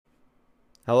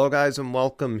Hello, guys, and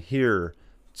welcome here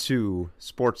to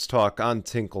Sports Talk on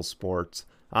Tinkle Sports.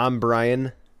 I'm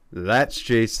Brian, that's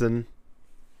Jason,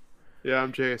 Yeah,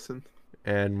 I'm Jason.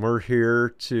 and we're here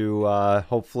to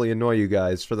hopefully annoy you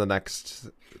guys for the next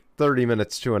 30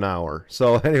 minutes to an hour.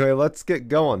 So, anyway, let's get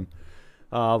going.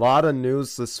 A lot of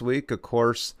news this week, of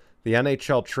course. The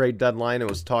NHL trade deadline, it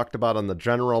was talked about on the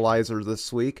Generalizer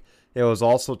this week. It was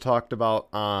also talked about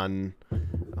on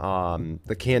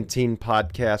the Canteen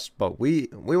podcast, but we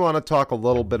want to talk a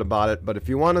little bit about it. But if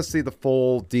you want to see the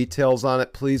full details on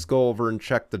it, please go over and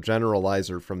check the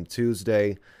Generalizer from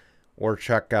Tuesday or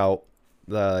check out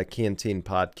the Canteen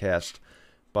podcast.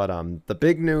 But the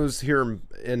big news here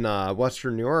in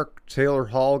Western New York, Taylor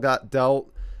Hall got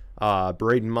dealt.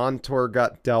 Braden Montour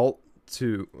got dealt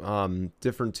to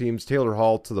different teams. Taylor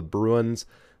Hall to the Bruins.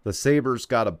 The Sabres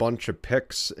got a bunch of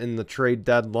picks in the trade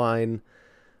deadline.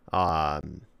 Yeah,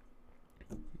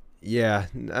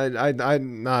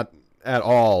 I'm not at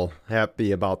all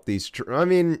happy about these. I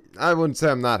mean, I wouldn't say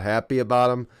I'm not happy about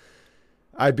them.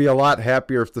 I'd be a lot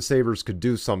happier if the Sabres could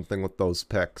do something with those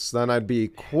picks. Then I'd be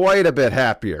quite a bit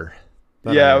happier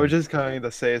than I Yeah, I was am. just going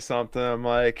to say something. I'm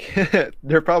like,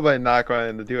 they're probably not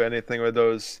going to do anything with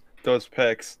those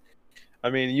picks.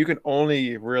 I mean, you can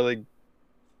only really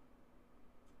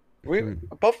we Hmm.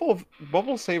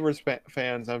 Buffalo Sabres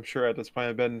fans, I'm sure at this point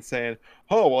have been saying,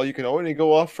 "Oh, well, you can only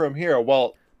go up from here."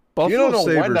 Well, you don't Buffalo know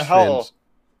when the Sabres hell. fans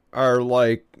are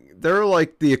like they're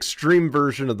like the extreme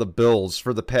version of the Bills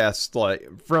for the past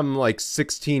from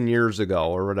 16 years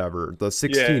ago or whatever.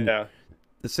 Yeah,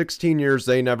 The 16 years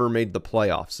they never made the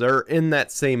playoffs. They're in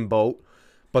that same boat,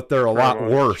 but they're a pretty lot much.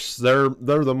 worse. They're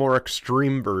the more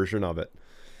extreme version of it.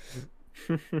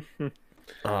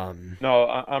 Um, No,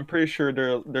 I'm pretty sure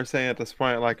they're saying at this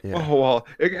point like, yeah. oh well,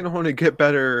 it can only get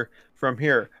better from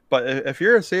here. But if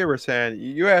you're a Sabres fan,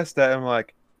 you ask that, I'm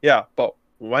like, yeah, but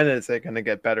when is it gonna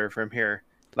get better from here?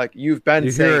 Like you've been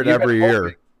You hear saying, it every year.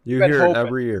 you've You been hear it hoping,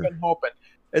 every you've year. been hoping.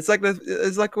 It's like this.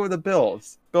 It's like with the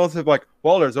Bills. Bills have like,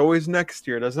 well, there's always next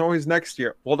year. There's always next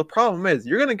year. Well, the problem is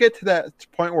you're gonna get to that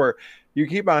point where you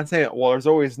keep on saying, well, there's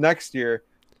always next year.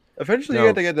 Eventually, you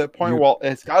have No, to get to that point. you Well,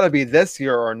 it's got to be this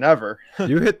year or never.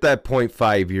 you hit that point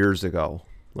 5 years ago.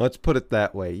 Let's put it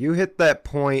that way. You hit that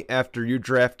point after you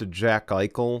drafted Jack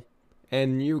Eichel,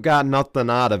 and you got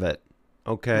nothing out of it.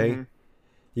 Okay? Hmm.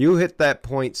 You hit that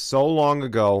point so long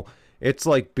ago. It's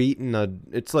like beating a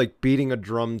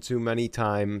drum too many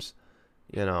times,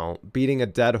 beating a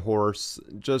dead horse.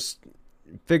 Just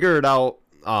figure it out.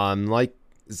 Like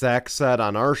Zach said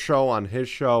on our show, on his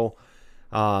show,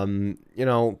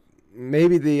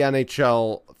 maybe the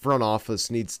NHL front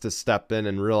office needs to step in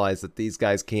and realize that these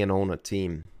guys can't own a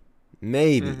team.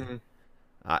 Maybe. Hmm.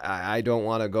 I don't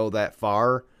want to go that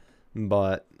far,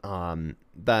 but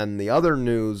then the other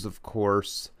news, of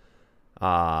course,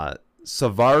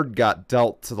 Savard got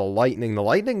dealt to the Lightning. The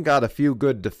Lightning got a few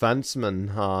good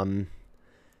defensemen.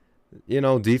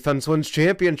 Defense wins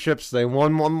championships. They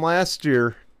won one last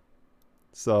year,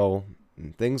 so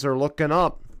things are looking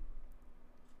up.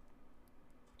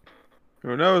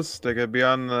 Who knows? They could be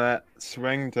on that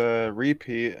swing to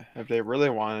repeat if they really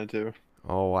wanted to.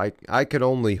 Oh, I could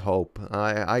only hope.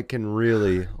 I can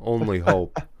really only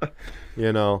hope.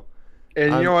 You know,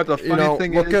 And you know what the funny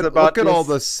thing look is at about all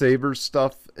this? the Sabres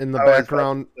stuff in the I was about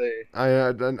background. to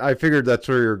say, I figured that's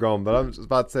where you're going, but I was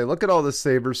about to say, look at all the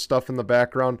Sabres stuff in the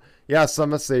background. Yes,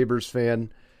 I'm a Sabres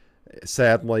fan,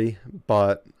 sadly,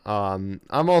 but I'm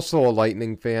also a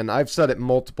Lightning fan. I've said it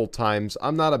multiple times.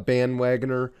 I'm not a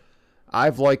bandwagoner.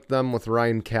 I've liked them with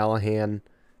Ryan Callahan,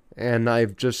 and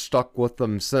I've just stuck with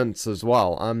them since as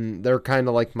well. They're kind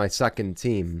of like my second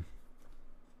team.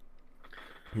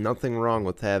 Nothing wrong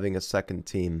with having a second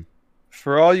team.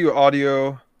 for all you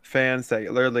audio fans that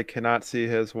literally cannot see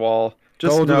his wall,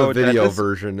 just Go to the know that video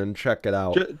version and check it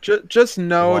out. just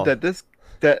know Well, that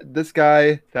this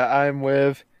guy that I'm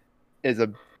with is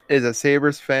a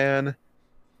Sabres fan,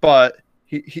 but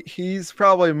he's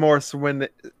probably more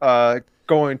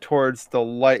going towards the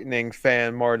Lightning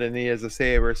fan more than he is a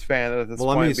Sabres fan at this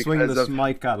let me point swing because this of.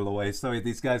 mic out of the way so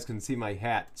these guys can see my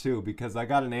hat too, because I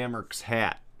got an Amerks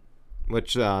hat,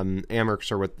 which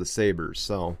Amerks are with the Sabres,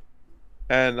 so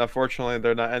And unfortunately,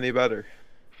 they're not any better.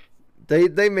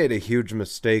 they made a huge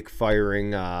mistake firing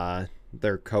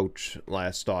their coach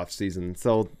last offseason.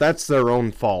 So that's their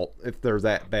own fault if they're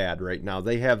that bad right now.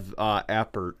 They have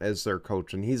Appert as their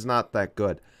coach, and he's not that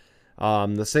good.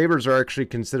 The Sabres are actually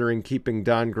considering keeping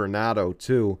Don Granato,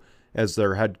 too, as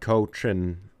their head coach,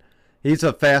 and he's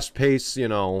a fast-paced,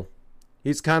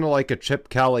 he's kind of like a Chip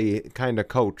Kelly kind of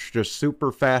coach, just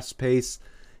super fast-paced.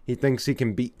 He thinks he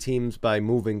can beat teams by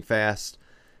moving fast.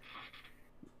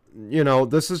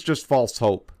 this is just false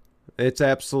hope. It's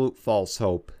absolute false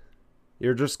hope.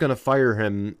 You're just going to fire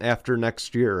him after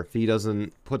next year if he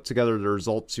doesn't put together the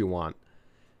results you want.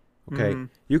 Okay,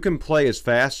 You can play as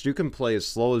fast, you can play as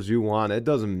slow as you want. It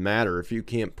doesn't matter if you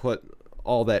can't put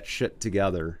all that shit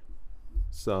together.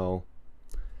 So,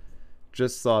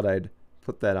 just thought I'd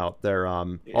put that out there.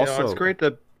 Also, it's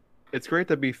great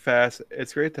to be fast.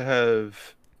 It's great to have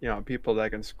people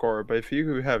that can score. But if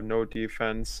you have no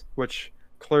defense, which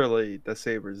clearly the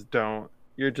Sabres don't,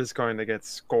 you're just going to get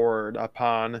scored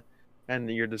upon, and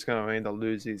you're just going to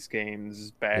lose these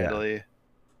games badly. Yeah.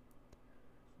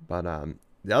 But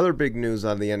the other big news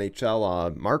on the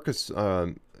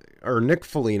NHL, Nick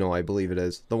Foligno, I believe it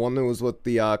is, the one that was with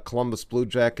the Columbus Blue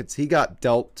Jackets, he got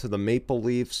dealt to the Maple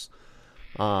Leafs.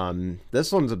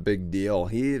 This one's a big deal.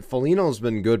 Foligno's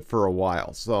been good for a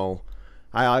while, so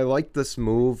I like this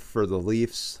move for the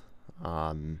Leafs.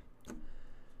 I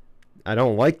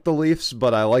don't like the Leafs,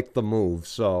 but I like the move,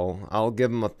 so I'll give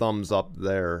him a thumbs up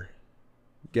there,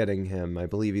 getting him. I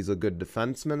believe he's a good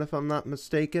defenseman, if I'm not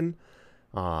mistaken.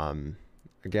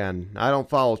 Again, I don't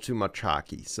follow too much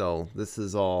hockey, so this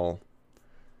is all...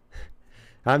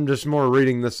 I'm just more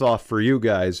reading this off for you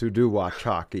guys who do watch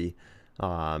hockey.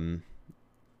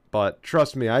 But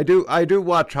trust me, I do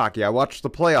watch hockey. I watch the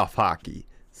playoff hockey.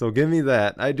 So give me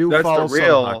that. I do follow some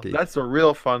hockey. That's the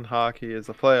real fun hockey, is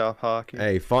the playoff hockey.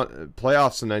 Hey, fun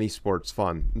playoffs in any sport's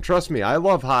fun. And trust me, I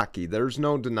love hockey. There's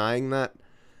no denying that.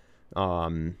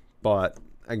 But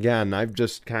again, I've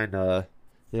just kind of,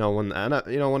 when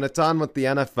it's on with the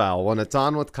NFL, when it's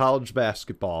on with college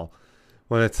basketball,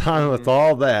 when it's on with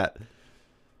all that,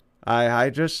 I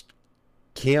just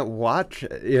can't watch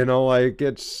it.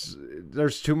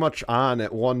 There's too much on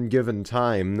at one given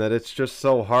time that it's just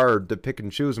so hard to pick and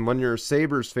choose. And when you're a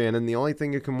Sabres fan and the only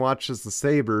thing you can watch is the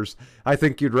Sabres, I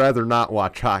think you'd rather not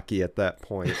watch hockey at that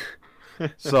point.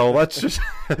 So let's just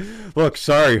look,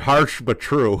 sorry, harsh but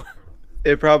true.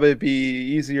 It'd probably be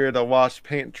easier to watch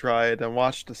paint dry than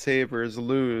watch the Sabres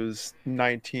lose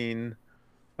 19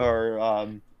 or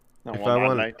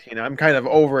not 19. I'm kind of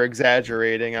over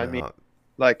exaggerating. I mean,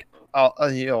 like, I'll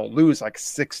lose like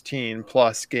 16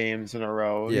 plus games in a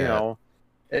row. Yeah.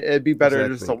 It'd be better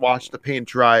just to watch the paint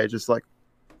dry, just like,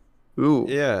 ooh.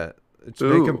 Yeah, it's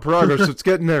making progress. It's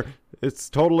getting there. It's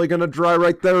totally gonna dry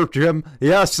right there, Jim.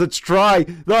 Yes, it's dry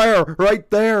there, right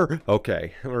there.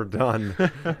 Okay, we're done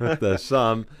with this.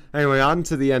 Anyway, on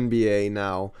to the NBA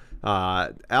now.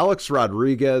 Alex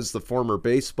Rodriguez, the former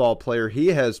baseball player, he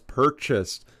has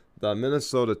purchased the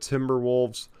Minnesota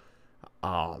Timberwolves.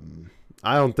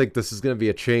 I don't think this is going to be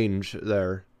a change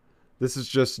there. This is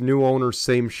just new owners,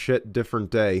 same shit,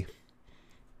 different day.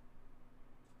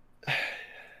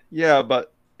 Yeah,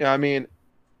 but I mean,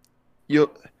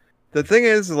 the thing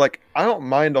is, like, I don't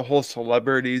mind the whole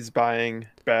celebrities buying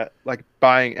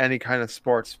any kind of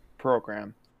sports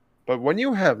program, but when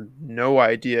you have no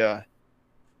idea,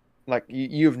 like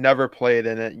you've never played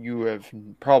in it, you have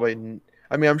probably.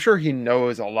 I mean, I'm sure he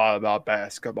knows a lot about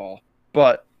basketball,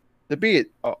 but to be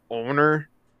an owner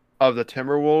of the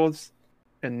Timberwolves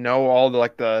and know all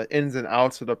the ins and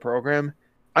outs of the program,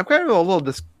 I'm kind of a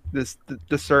little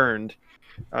discerned.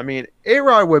 I mean,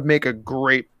 A-Rod would make a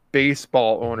great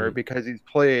baseball owner because he's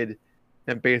played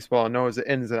in baseball and knows the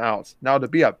ins and outs. Now, to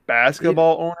be a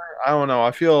basketball owner, I don't know.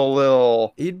 I feel a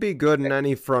little... He'd be good in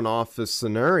any front office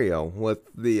scenario with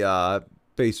the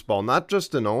baseball. Not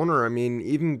just an owner. I mean,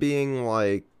 even being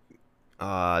like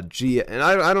G, and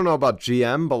I don't know about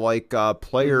GM, but like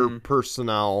player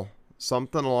personnel,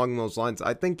 something along those lines.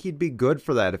 I think he'd be good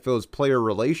for that if it was player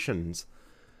relations.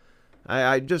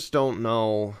 I just don't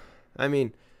know. I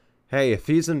mean, hey, if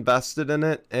he's invested in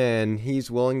it and he's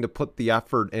willing to put the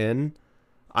effort in,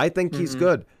 I think he's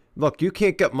good. Look, you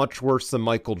can't get much worse than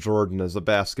Michael Jordan as a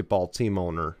basketball team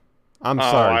owner. I'm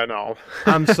sorry. I know.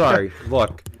 I'm sorry.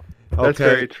 Look. Okay. That's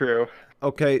very true.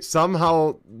 Okay,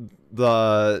 somehow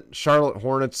the Charlotte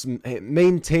Hornets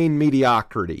maintain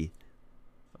mediocrity.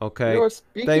 Okay?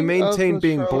 They maintain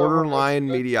being borderline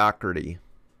mediocrity.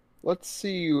 Let's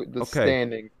see the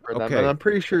standing for them. And I'm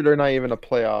pretty sure they're not even a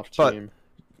playoff team.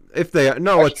 But if they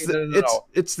it's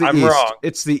the I'm East. Wrong.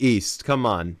 It's the East. Come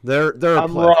on. They're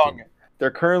I'm wrong. Team.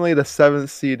 They're currently the 7th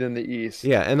seed in the East.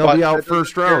 Yeah, and they'll be out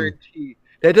first round.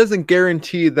 That doesn't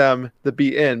guarantee them to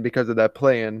be in because of that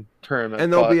play-in tournament.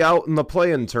 And they'll be out in the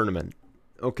play-in tournament.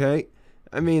 Okay?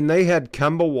 I mean, they had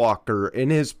Kemba Walker in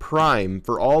his prime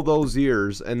for all those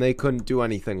years, and they couldn't do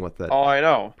anything with it. Oh, I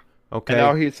know. Okay.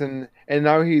 And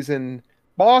now he's in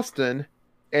Boston,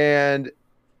 and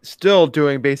still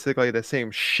doing basically the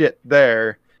same shit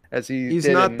there as he's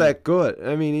not that good.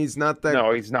 I mean, he's not that.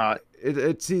 No, he's not.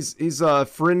 he's a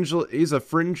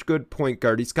fringe good point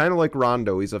guard. He's kind of like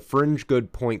Rondo. He's a fringe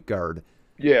good point guard.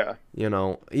 Yeah. You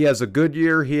know, he has a good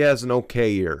year. He has an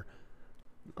okay year.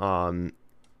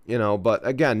 You know, but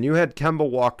again, you had Kemba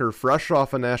Walker fresh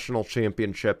off a national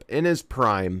championship in his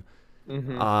prime.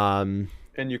 Mm-hmm.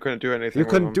 And you couldn't do anything. You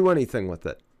couldn't do anything with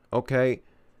it. Okay.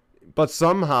 But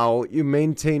somehow you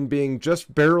maintain being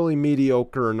just barely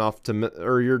mediocre enough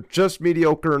you're just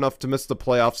mediocre enough to miss the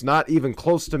playoffs, not even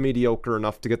close to mediocre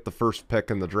enough to get the first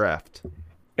pick in the draft.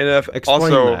 And if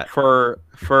Explain also that. for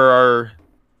our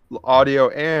audio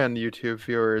and YouTube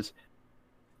viewers,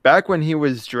 back when he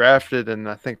was drafted in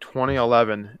I think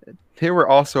 2011, they were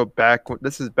also back.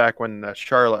 This is back when the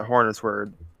Charlotte Hornets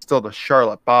were still the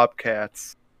Charlotte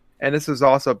Bobcats, and this was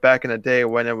also back in the day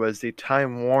when it was the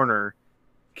Time Warner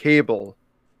Cable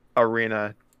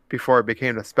Arena before it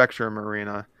became the Spectrum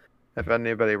Arena. If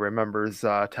anybody remembers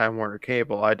Time Warner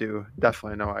Cable, I do.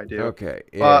 Definitely know I do. Okay,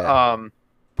 yeah. But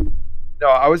no,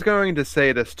 I was going to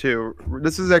say this too.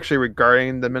 This is actually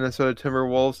regarding the Minnesota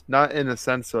Timberwolves, not in the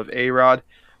sense of A-Rod.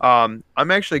 I'm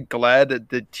actually glad that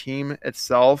the team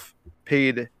itself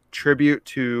paid tribute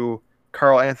to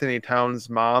Karl Anthony Towns'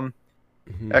 mom.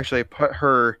 Mm-hmm. Actually put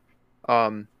her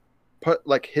put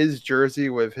like his jersey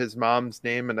with his mom's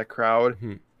name in the crowd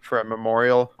for a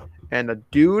memorial, and the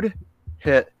dude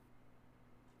hit.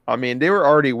 I mean, they were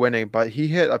already winning, but he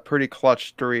hit a pretty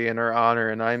clutch three in her honor,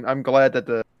 and I'm glad that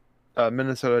the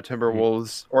Minnesota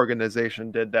Timberwolves organization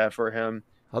did that for him.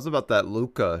 How's about that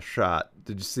Luka shot?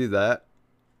 Did you see that?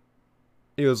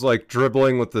 He was like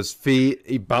dribbling with his feet.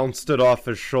 He bounced it off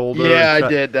his shoulder. Yeah, I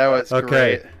did. That was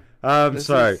great. I'm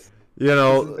sorry. You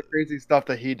know, this is the crazy stuff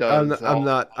that he does. I'm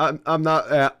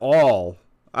not at all.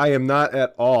 I am not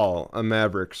at all a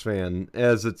Mavericks fan,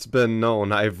 as it's been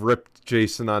known. I've ripped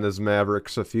Jason on his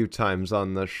Mavericks a few times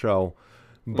on this show,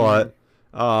 but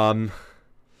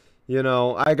you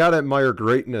know, I gotta admire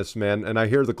greatness, man. And I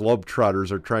hear the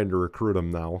Globetrotters are trying to recruit him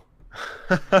now.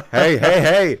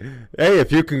 hey!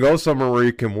 If you can go somewhere where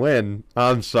you can win,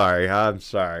 I'm sorry.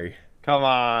 Come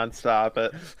on, stop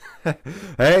it.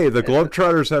 Hey, the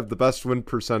Globetrotters have the best win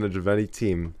percentage of any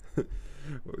team.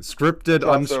 Scripted,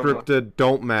 unscripted,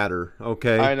 don't matter,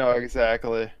 okay? I know,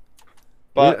 exactly.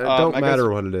 But it don't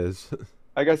matter what it is.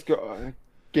 I guess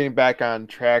getting back on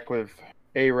track with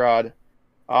A-Rod,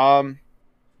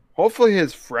 hopefully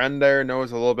his friend there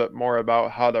knows a little bit more about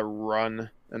how to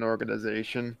run an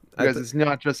organization, because it's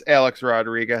not just Alex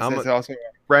Rodriguez, it's also a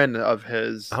friend of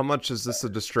his. How much is this a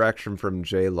distraction from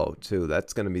J-Lo too?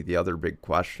 That's going to be the other big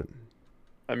question.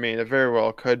 I mean, it very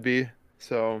well could be.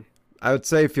 So I would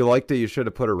say if you liked it, you should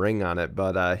have put a ring on it,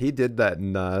 but he did that,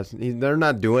 and they're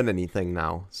not doing anything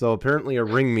now. So apparently a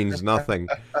ring means nothing.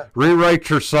 Rewrite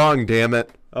your song, damn it.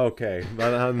 Okay,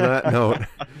 but on that note,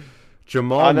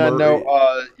 Jamal Murray.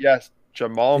 Yes,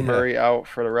 Jamal Murray out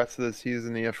for the rest of the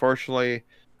season. He unfortunately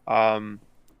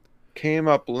came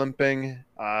up limping.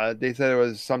 They said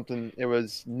it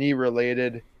was knee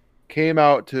related. Came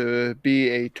out to be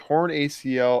a torn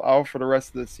ACL, out for the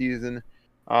rest of the season.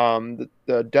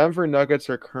 The Denver Nuggets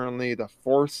are currently the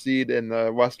 4th seed in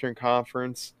the Western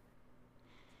Conference.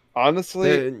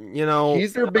 Honestly, you know,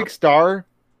 he's their big star.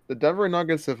 The Denver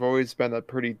Nuggets have always been a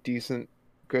pretty decent,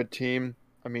 good team.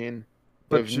 I mean,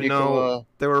 but you know,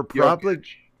 they were probably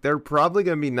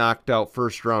going to be knocked out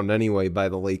first round anyway by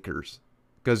the Lakers,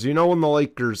 because you know when the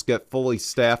Lakers get fully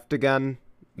staffed again,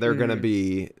 they're going to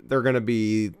be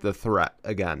the threat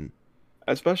again.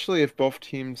 Especially if both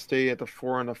teams stay at the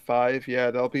 4 and the 5,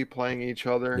 they'll be playing each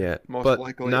other most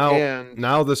likely.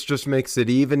 Now this just makes it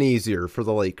even easier for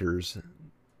the Lakers.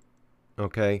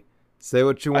 Okay, say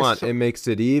what you want. It makes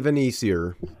it even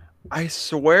easier. I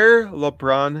swear,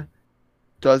 LeBron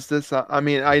does this. I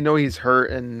mean, I know he's hurt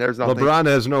and there's nothing. LeBron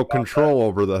has no control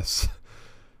over this.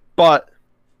 But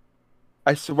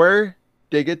I swear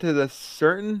they get to the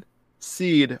certain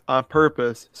seed on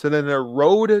purpose, so then the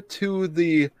road to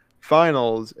the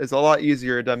finals is a lot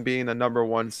easier than being the number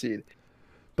 1 seed.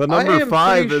 But number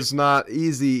 5 is not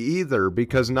easy either,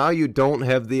 because now you don't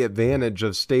have the advantage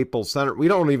of Staples Center. We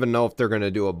don't even know if they're going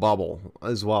to do a bubble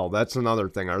as well. That's another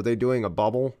thing. Are they doing a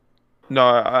bubble? No,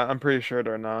 I'm pretty sure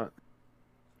they're not.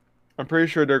 I'm pretty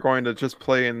sure they're going to just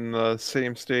play in the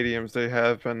same stadiums they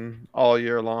have been all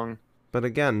year long. But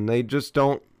again, they just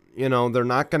don't, you know, they're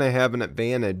not going to have an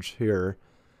advantage here.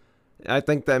 I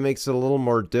think that makes it a little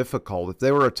more difficult. If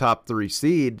they were a top 3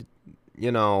 seed,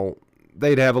 you know,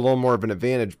 they'd have a little more of an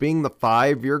advantage. Being the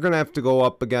 5, you're going to have to go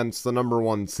up against the number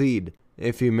 1 seed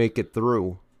if you make it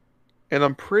through. And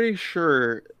I'm pretty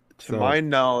sure, to my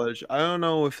knowledge, I don't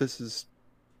know if this is...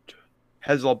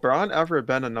 Has LeBron ever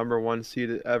been a number 1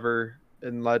 seed ever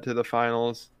and led to the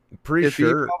finals. Pretty If he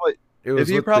sure probably it if was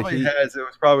he with the probably Heat. has, it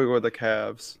was probably with the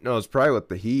Cavs. No, it's probably with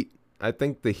the Heat. I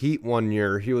think the Heat one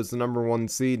year, he was the number 1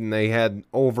 seed, and they had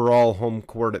overall home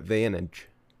court advantage.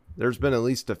 There's been at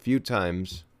least a few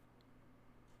times.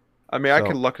 I mean, I So,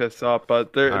 can look this up, but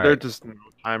all they're right. just no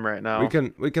time right now.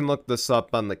 We can look this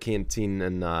up on the Canteen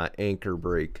and Anchor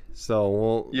break. So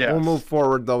we'll move Yes.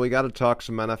 forward, though. We got to talk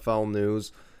some NFL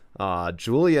news.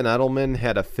 Julian Edelman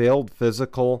had a failed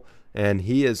physical, and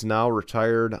he is now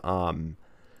retired. I'm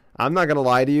not going to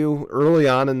lie to you. Early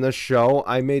on in this show,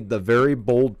 I made the very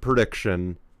bold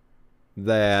prediction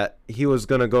that he was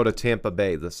going to go to Tampa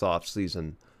Bay this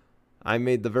offseason. I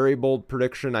made the very bold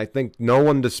prediction. I think no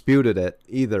one disputed it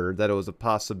either, that it was a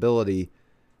possibility.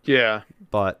 Yeah.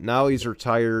 But now he's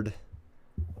retired.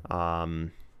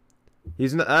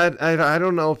 He's not, I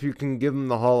don't know if you can give him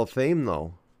the Hall of Fame,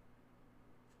 though.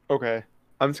 Okay.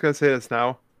 I'm just gonna say this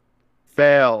now.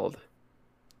 Failed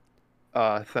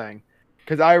thing.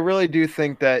 Because I really do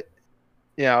think that,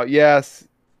 yes,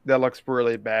 that looks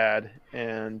really bad.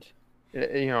 And,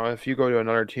 if you go to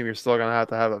another team, you're still going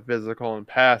to have a physical and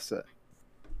pass it.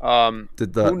 When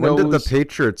did the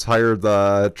Patriots hire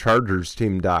the Chargers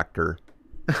team doctor?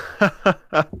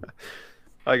 I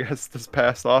guess this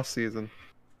past off season.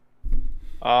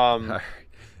 All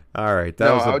right,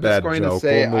 that was a bad joke. To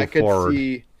say, we'll move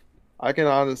forward. I can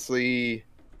honestly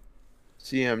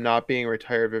see him not being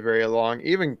retired for very long.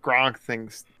 Even Gronk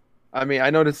thinks. I mean, I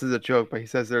know this is a joke, but he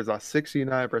says there's a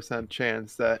 69%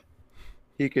 chance that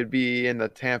he could be in the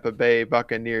Tampa Bay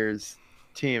Buccaneers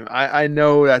team. I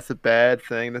know that's a bad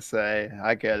thing to say.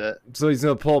 I get it. So he's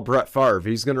gonna pull Brett Favre.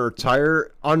 He's gonna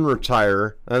retire,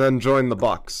 unretire, and then join the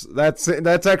Bucs. That's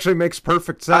actually makes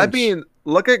perfect sense. I mean,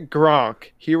 look at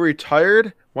Gronk. He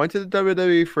retired, went to the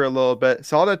WWE for a little bit,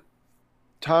 saw that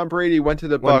Tom Brady went to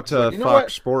the Bucs. Went to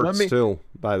Fox Sports too,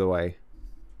 by the way.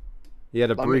 He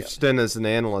had a brief stint as an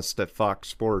analyst at Fox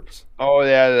Sports. Oh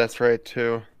yeah, that's right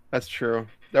too. That's true.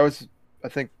 That was, I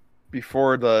think,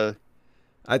 before the.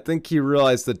 I think he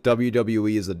realized that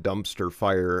WWE is a dumpster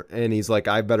fire, and he's like,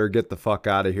 I better get the fuck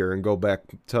out of here and go back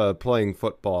to playing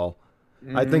football.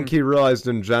 Mm-hmm. I think he realized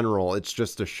in general it's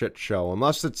just a shit show.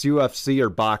 Unless it's UFC or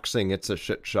boxing, it's a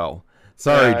shit show.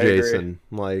 Sorry, yeah, Jason.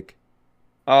 Like,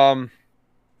 yeah,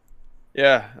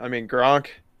 I mean, Gronk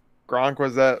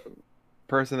was that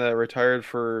person that retired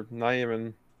for not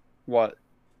even, what,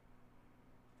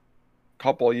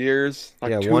 couple years?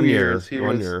 Like 2 years.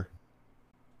 One year.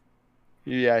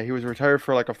 Yeah, he was retired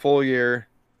for like a full year,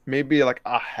 maybe like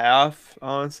a half,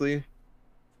 honestly.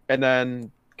 And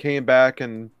then came back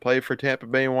and played for Tampa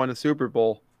Bay and won a Super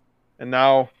Bowl. And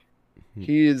now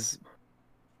he's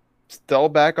still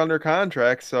back under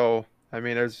contract, so I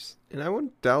mean there's. And I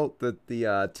wouldn't doubt that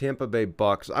the Tampa Bay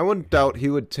Bucks, I wouldn't doubt he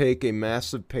would take a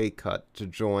massive pay cut to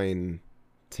join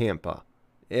Tampa.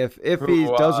 If he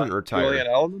doesn't retire. Julian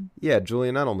Edelman? Yeah,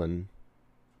 Julian Edelman.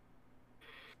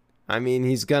 I mean,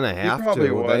 he's gonna have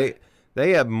to. Would. They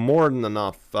have more than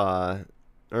enough, or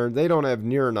they don't have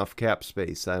near enough cap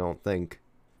space, I don't think.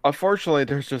 Unfortunately,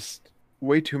 there's just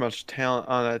way too much talent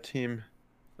on that team.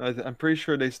 I'm pretty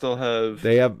sure they still have.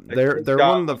 They're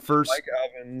one of the first. Mike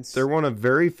Evans. They're one of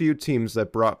very few teams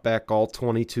that brought back all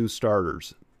 22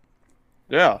 starters.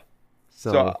 Yeah.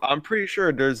 So I'm pretty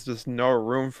sure there's just no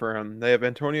room for him. They have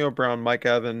Antonio Brown, Mike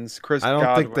Evans, Chris Godwin, I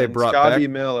don't think they brought Scotty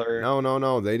back Miller.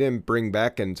 No. They didn't bring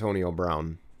back Antonio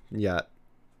Brown yet.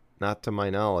 Not to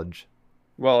my knowledge.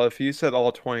 Well, if you said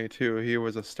all 22, he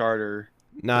was a starter.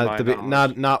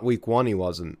 Not week 1 he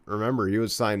wasn't. Remember, he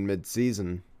was signed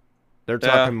mid-season. They're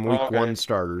talking week 1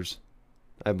 starters,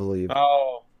 I believe.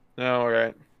 Oh, no,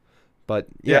 right. But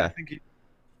yeah, I think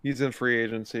he's in free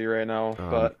agency right now,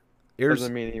 but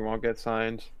doesn't mean he won't get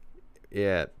signed.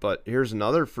 Yeah, but here's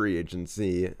another free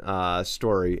agency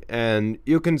story, and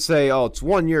you can say, "Oh, it's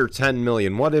 1 year, $10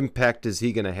 million. What impact is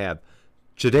he gonna have?"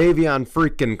 Jadeveon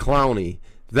freaking Clowney.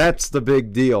 That's the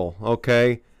big deal,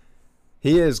 okay?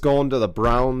 He is going to the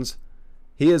Browns.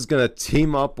 He is gonna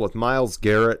team up with Myles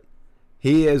Garrett.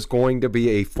 He is going to be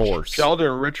a force.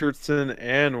 Sheldon Richardson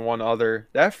and one other.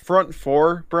 That front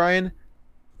four, Brian.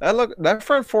 That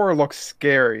front four looks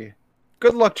scary.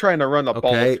 Good luck trying to run the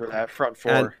ball through that front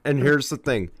four. And here's the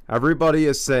thing. Everybody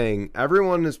is saying,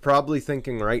 everyone is probably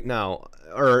thinking right now,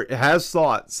 or has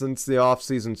thought since the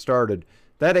offseason started,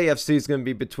 that AFC is going to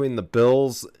be between the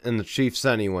Bills and the Chiefs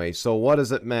anyway. So what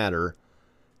does it matter?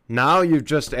 Now you've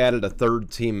just added a third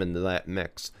team into that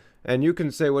mix. And you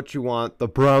can say what you want. The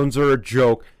Browns are a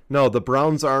joke. No, the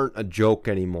Browns aren't a joke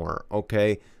anymore,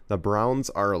 okay? The Browns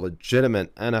are a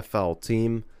legitimate NFL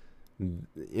team.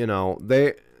 You know,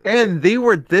 And they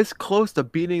were this close to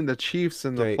beating the Chiefs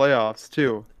in the They playoffs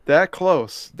too. That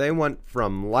close. they went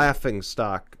from laughing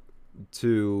stock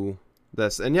to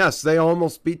this. And yes, they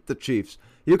almost beat the Chiefs.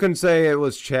 You can say it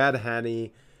was Chad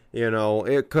Henne,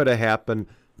 it could have happened.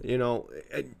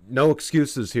 No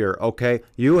excuses here, okay?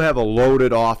 You have a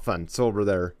loaded offense over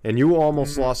there, and you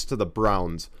almost lost to the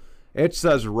Browns. It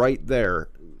says right there,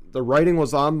 the writing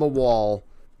was on the wall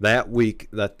that week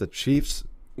that the Chiefs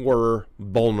were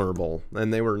vulnerable,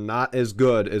 and they were not as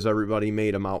good as everybody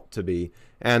made them out to be.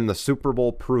 And the Super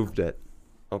Bowl proved it,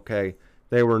 okay?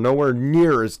 They were nowhere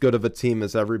near as good of a team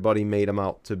as everybody made them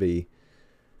out to be.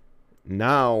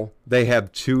 Now they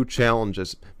have 2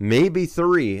 challenges, maybe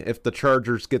 3 if the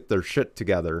Chargers get their shit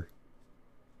together.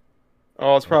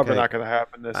 Oh, it's probably Okay. not going to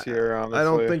happen this year, honestly. I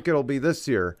don't think it'll be this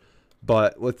year,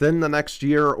 but within the next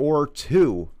year or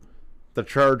 2, the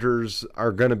Chargers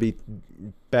are going to be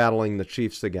battling the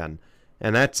Chiefs again.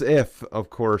 And that's if, of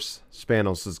course,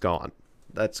 Spanos is gone.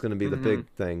 That's going to be the big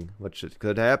thing, which it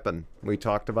could happen. We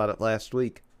talked about it last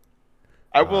week.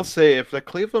 I will say, if the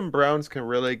Cleveland Browns can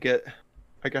really get,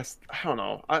 I guess, I don't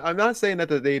know. I'm not saying that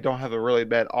they don't have a really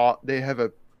bad, they have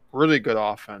a really good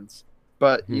offense.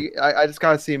 But I just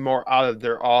got to see more out of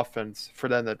their offense for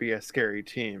them to be a scary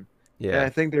team. Yeah. And I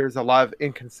think there's a lot of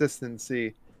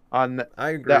inconsistency on I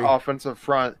agree. that offensive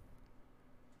front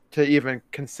to even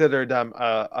consider them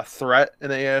a threat in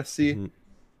the AFC.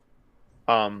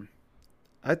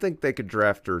 I think they could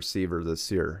draft a receiver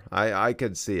this year. I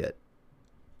could see it.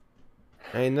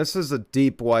 I mean, this is a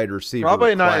deep wide receiver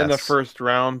Probably not in the class, first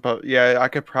round, but yeah, I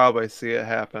could probably see it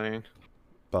happening.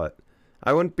 but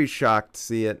I wouldn't be shocked to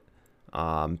see it.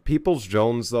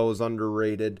 Peoples-Jones, though, is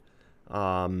underrated.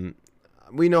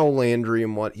 We know Landry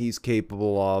and what he's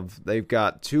capable of. They've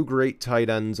got 2 great tight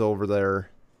ends over there.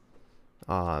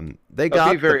 They got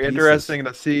It'll be very the pieces. interesting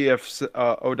to see if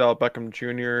Odell Beckham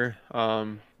Jr.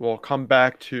 Will come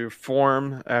back to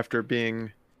form after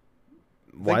being.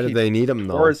 Why did they need him,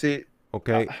 though? Or is he?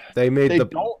 Okay, they made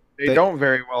They don't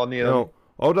very well need him. No,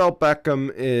 Odell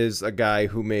Beckham is a guy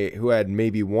who had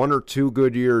maybe 1 or 2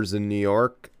 good years in New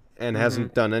York and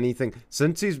hasn't done anything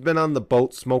since he's been on the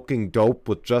boat smoking dope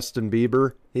with Justin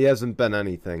Bieber. He hasn't been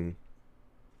anything.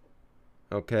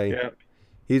 Okay, Yeah.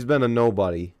 He's been a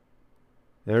nobody.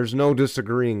 There's no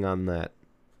disagreeing on that.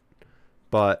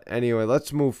 But anyway,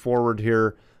 let's move forward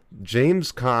here.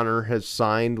 James Conner has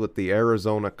signed with the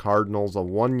Arizona Cardinals a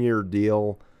 1-year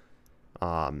deal.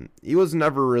 He was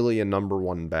never really a number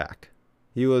 1 back.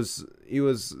 He was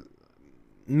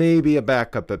maybe a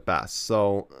backup at best.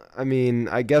 So, I mean,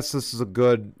 I guess this is a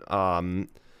good kind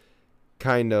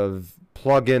of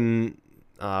plug-in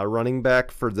running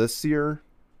back for this year.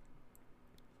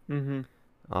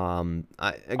 I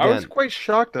was quite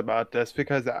shocked about this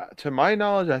because, to my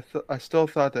knowledge, I still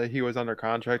thought that he was under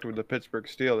contract with the Pittsburgh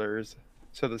Steelers.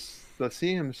 So to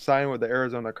see him sign with the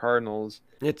Arizona Cardinals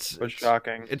was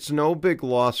shocking. It's no big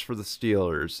loss for the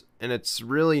Steelers, and it's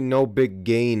really no big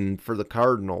gain for the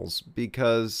Cardinals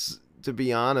because, to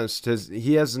be honest,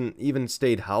 he hasn't even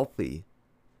stayed healthy.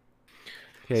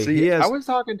 Okay, See, I was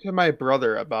talking to my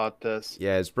brother about this.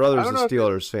 Yeah, his brother's a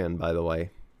Steelers fan, by the way.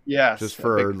 Yes. Just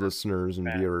for our listeners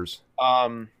and viewers.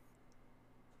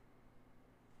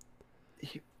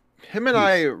 Him and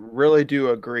I really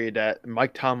do agree that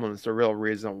Mike Tomlin's the real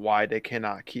reason why they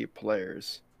cannot keep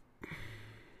players.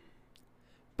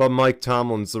 But Mike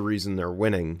Tomlin's the reason they're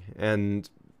winning. And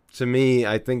to me,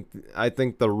 I think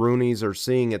the Roonies are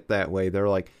seeing it that way. They're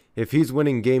like, if he's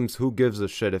winning games, who gives a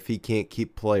shit if he can't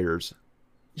keep players?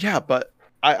 Yeah, but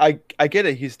I get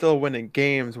it. He's still winning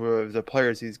games with the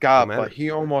players he's got, but he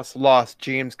almost lost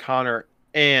James Conner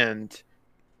and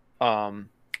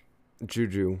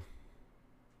Juju.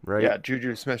 Right? Yeah,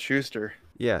 Juju Smith-Schuster.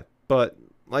 Yeah, but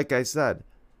like I said,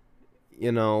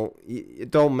 it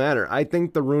don't matter. I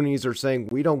think the Roonies are saying,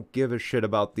 we don't give a shit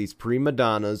about these prima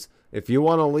donnas. If you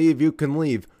want to leave, you can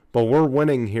leave. But we're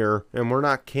winning here, and we're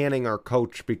not canning our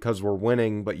coach because we're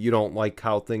winning, but you don't like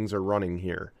how things are running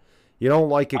here. You don't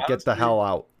like it, get the hell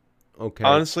out. Okay.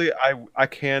 Honestly, I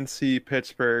can see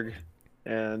Pittsburgh,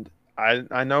 and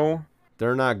I know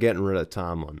they're not getting rid of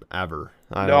Tomlin ever.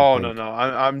 No.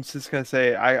 I'm just gonna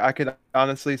say I could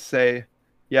honestly say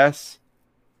yes.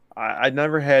 I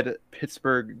never had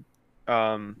Pittsburgh.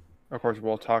 Of course,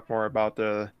 we'll talk more about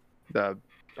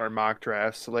our mock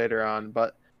drafts later on,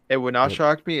 but it would not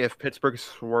shock me if Pittsburgh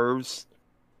swerves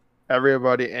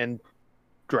everybody and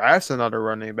drafts another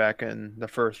running back in the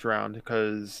first round,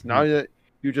 because now that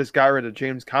you just got rid of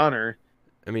James Conner,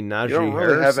 I mean, Najee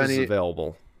Harris is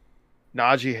available.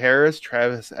 Najee Harris,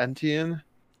 Travis Etienne,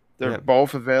 they're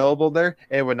both available there.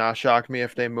 It would not shock me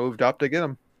if they moved up to get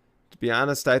him. To be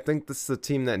honest, I think this is a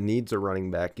team that needs a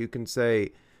running back. You can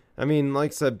say, I mean,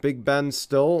 like I said, Big Ben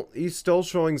he's still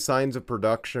showing signs of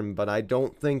production, but I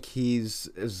don't think he's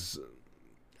as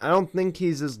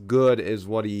good as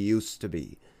what he used to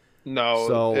be. No, it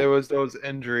So, was those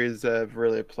injuries that have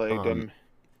really plagued him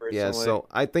yeah, recently. so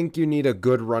I think you need a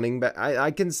good running back.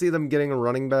 I can see them getting a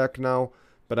running back now,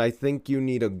 but I think you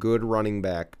need a good running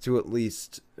back to at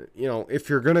least, if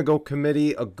you're going to go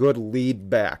committee, a good lead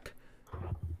back,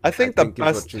 I I think the think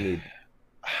is what best. you need.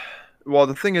 Well,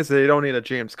 the thing is, they don't need a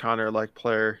James Conner like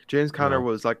player. James Conner No.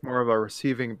 was like more of a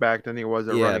receiving back than he was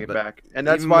a Yeah, running but back, and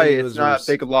that's even why when he it's was not a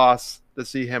big loss to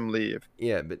see him leave.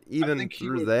 yeah, but I even think he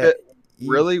through would that, fit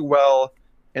really well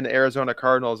in the Arizona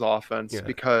Cardinals offense yeah,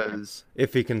 because,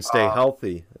 if he can stay um,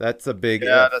 healthy, that's a big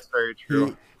yeah, if. that's very true.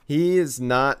 He he is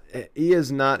not he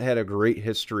has not had a great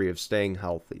history of staying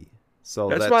healthy. So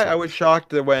That's why that's I was shocked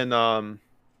that when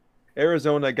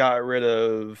Arizona got rid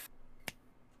of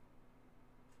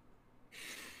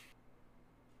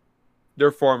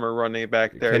their former running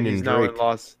back there. Kenyon He's now in Drake.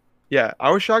 Los. Yeah,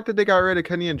 I was shocked that they got rid of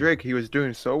Kenny and Drake. He was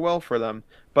doing so well for them,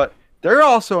 but they're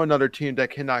also another team that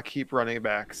cannot keep running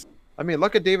backs. I mean,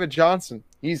 look at David Johnson.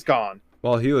 He's gone.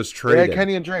 Well, he was They had traded.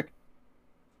 Kenny and Drake.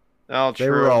 Oh, They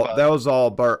were true, all but that was all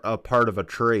a part of a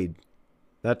trade.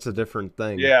 That's a different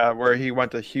thing. yeah, where he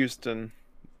went to Houston.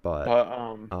 But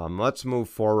But let's move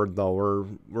forward though.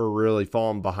 We're really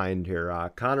falling behind here.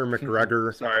 Conor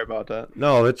McGregor. sorry about that.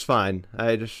 No, it's fine.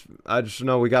 I just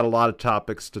know we got a lot of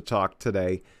topics to talk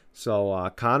today. So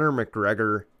Conor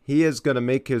McGregor, he is going to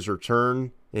make his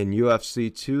return in UFC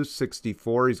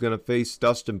 264. He's going to face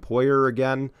Dustin Poirier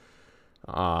again.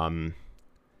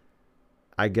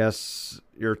 I guess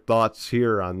your thoughts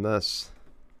here on this.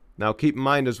 Now, keep in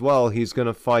mind as well, he's going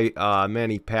to fight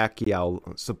Manny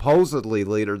Pacquiao supposedly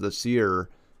later this year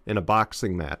in a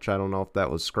boxing match. I don't know if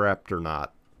that was scrapped or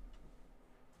not.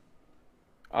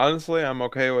 Honestly, I'm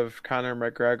okay with Conor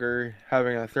McGregor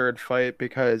having a third fight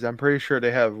because I'm pretty sure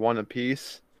they have one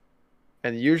apiece.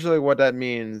 And usually what that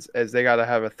means is they got to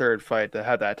have a third fight to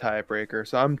have that tiebreaker.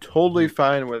 So I'm totally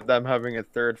fine with them having a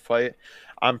third fight.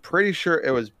 I'm pretty sure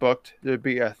it was booked to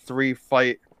be a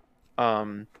 3-fight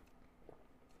um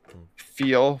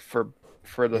feel for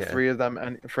the Yeah. three of them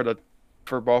and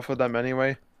for both of them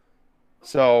anyway.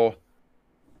 So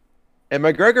and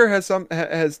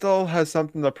McGregor still has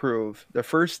something to prove. Their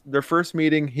first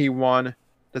meeting he won.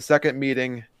 The second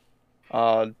meeting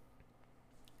uh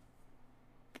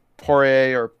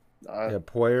Poirier or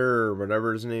Poirier or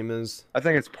whatever his name is. I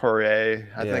think it's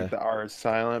Poirier. I Yeah. think the R is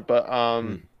silent, but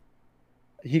Mm.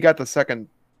 he got the second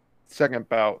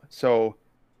bout. So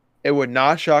it would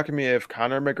not shock me if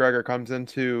Conor McGregor comes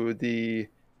into the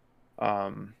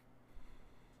um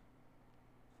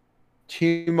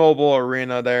T-Mobile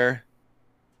Arena there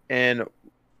and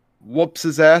whoops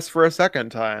his ass for a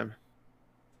second time.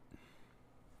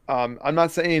 I'm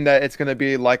not saying that it's going to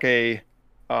be like a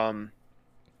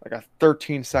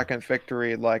 13-second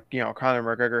victory like Conor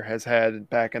McGregor has had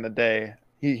back in the day.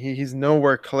 He's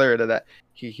nowhere clear to that.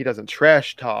 He doesn't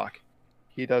trash talk.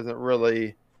 He doesn't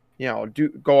really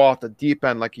go off the deep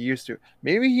end like he used to.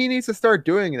 Maybe he needs to start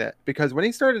doing that because when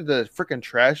he started to freaking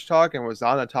trash talk and was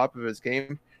on the top of his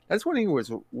game, that's when he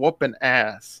was whooping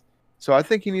ass. So I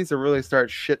think he needs to really start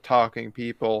shit talking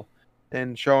people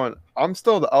and showing I'm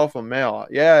still the alpha male.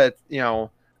 Yeah,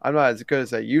 I'm not as good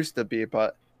as I used to be,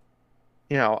 but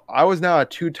I was now a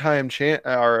two-time champ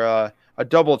or a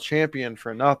double champion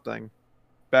for nothing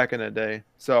back in the day.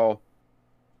 So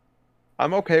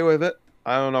I'm okay with it.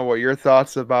 I don't know what your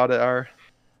thoughts about it are.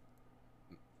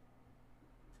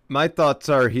 My thoughts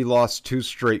are he lost 2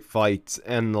 straight fights,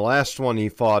 and the last one he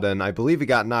fought in, I believe he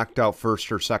got knocked out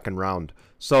first or second round.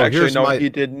 So Actually, here's no, my he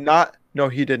did not. No,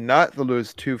 he did not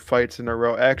lose 2 fights in a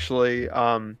row. Actually,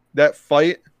 that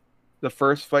fight, the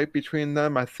first fight between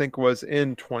them, I think was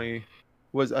in 20.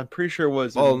 I'm pretty sure it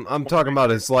was. well, In I'm 20, talking about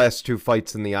his last 2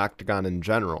 fights in the octagon in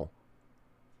general.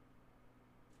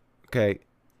 Okay,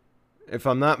 if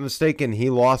I'm not mistaken, he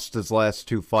lost his last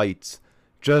 2 fights.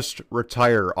 Just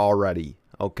retire already,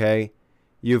 okay?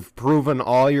 You've proven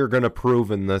all you're going to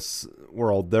prove in this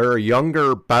world. There are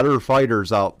younger, better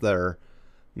fighters out there.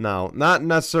 Now, not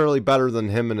necessarily better than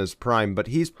him in his prime, but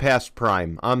he's past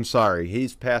prime. I'm sorry,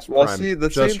 he's past Well, prime. see, the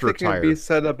Just same thing can retire. be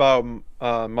said about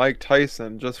Mike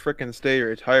Tyson. Just freaking stay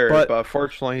retired. But But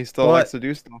fortunately, he still likes to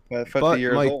do stuff at 50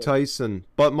 years old.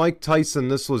 But Mike Tyson,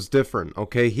 this was different,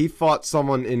 okay? He fought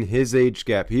someone in his age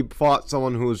gap. He fought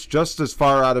someone who was just as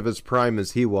far out of his prime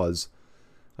as he was,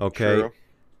 okay? True.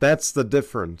 That's the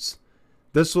difference.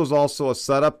 This was also a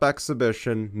setup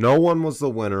exhibition. No one was the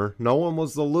winner. No one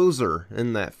was the loser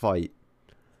in that fight,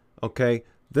 okay?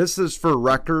 This is for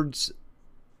records.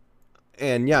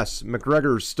 And yes,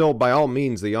 McGregor's still by all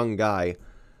means a young guy,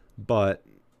 but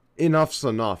enough's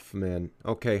enough, man.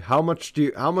 Okay, how much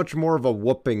more of a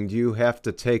whooping do you have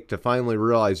to take to finally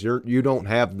realize you don't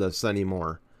have this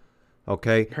anymore?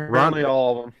 Okay, Apparently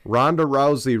all of them. Ronda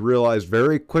Rousey realized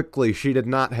very quickly she did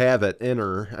not have it in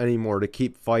her anymore to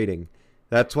keep fighting.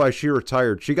 That's why she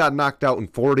retired. She got knocked out in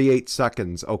 48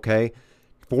 seconds, okay?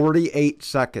 48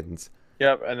 seconds.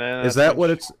 Yep, and then is that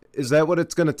what it's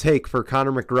going to take for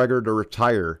Conor McGregor to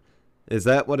retire? Is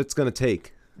that what it's going to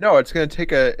take? No, it's going to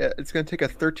take a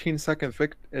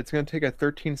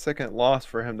 13-second loss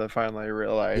for him to finally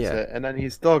realize it, and then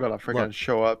he's still going to freaking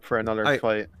show up for another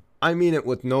fight. I mean it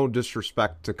with no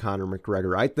disrespect to Conor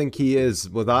McGregor. I think he is,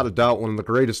 without a doubt, one of the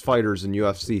greatest fighters in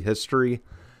UFC history.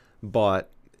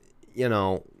 But,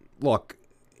 look,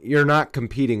 you're not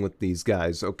competing with these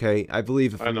guys, okay? I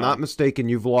believe, if I'm not mistaken,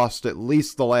 you've lost at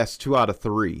least the last 2 out of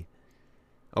 3.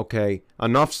 Okay?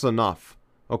 Enough's enough.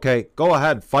 Okay? Go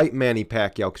ahead, fight Manny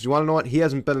Pacquiao, because you want to know what? He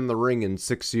hasn't been in the ring in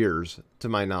 6 years, to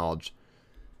my knowledge.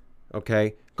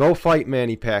 Okay? Go fight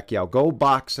Manny Pacquiao. Go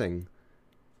boxing.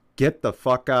 Get the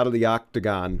fuck out of the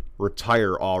octagon.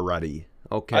 Retire already.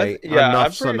 Okay?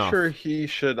 I'm pretty sure he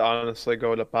should honestly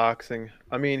go to boxing.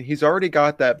 I mean, he's already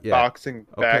got that boxing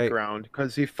background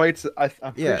because he fights.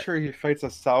 I'm pretty sure he fights a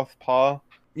southpaw.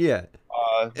 Yeah.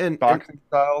 Boxing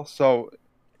style. So,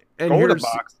 go to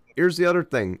boxing. Here's the other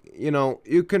thing.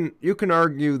 You can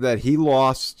argue that he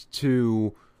lost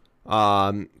to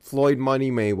Floyd Money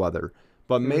Mayweather,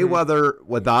 but Mayweather,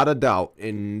 without a doubt,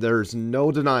 and there's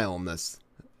no denial in this,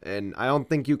 and I don't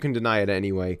think you can deny it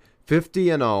anyway.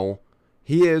 50-0.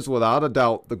 He is, without a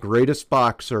doubt, the greatest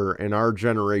boxer in our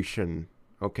generation.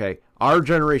 Okay? Our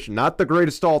generation. Not the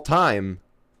greatest all time.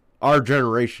 Our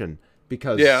generation.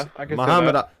 Because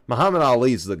Muhammad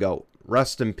Ali's the GOAT.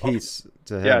 Rest in peace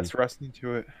to him. Yes, rest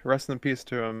in peace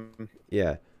to him.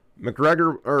 Yeah.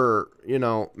 McGregor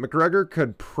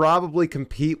could probably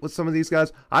compete with some of these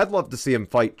guys. I'd love to see him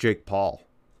fight Jake Paul,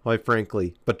 quite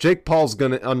frankly. But Jake Paul's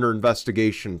under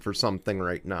investigation for something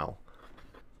right now.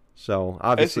 So,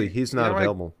 obviously, he's not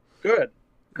available. Good.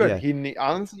 Yeah. He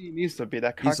needs to be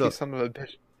that cocky son of a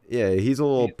bitch. Yeah, he's a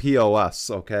little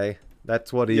POS, okay?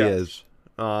 That's what he is.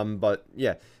 But,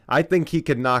 yeah, I think he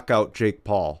could knock out Jake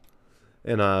Paul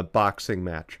in a boxing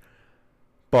match.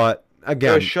 But,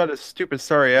 again... shut his stupid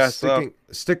sorry ass up.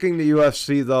 Sticking to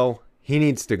UFC, though, he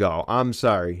needs to go. I'm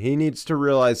sorry. He needs to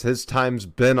realize his time's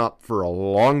been up for a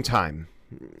long time.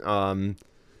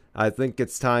 I think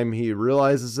it's time he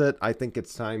realizes it. I think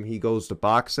it's time he goes to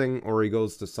boxing or he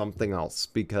goes to something else,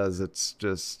 because it's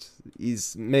just,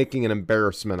 he's making an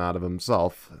embarrassment out of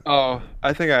himself. Oh,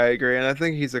 I think I agree. And I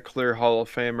think he's a clear Hall of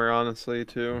Famer, honestly,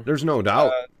 too. There's no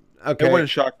doubt. Okay. It wouldn't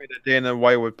shock me that Dana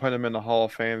White would put him in the Hall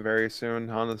of Fame very soon,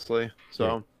 honestly. So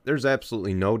yeah, there's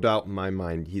absolutely no doubt in my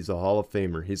mind. He's a Hall of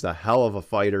Famer. He's a hell of a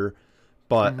fighter.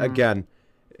 But again,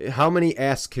 how many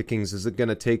ass kickings is it going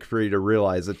to take for you to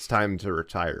realize it's time to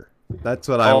retire? That's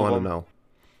what I want to know.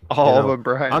 All of them,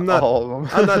 Brian. All of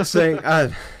them.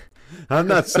 I'm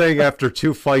not saying after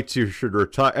 2 fights you should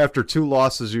retire. After 2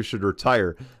 losses you should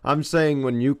retire. I'm saying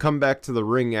when you come back to the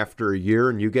ring after a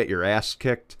year and you get your ass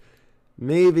kicked,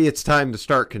 maybe it's time to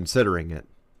start considering it.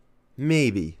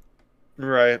 Maybe.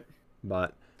 Right.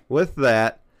 But with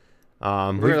that,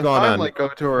 we've gone on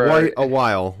quite a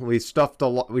while. We stuffed a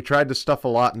lot. We tried to stuff a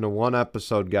lot into one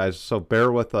episode, guys. So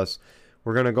bear with us.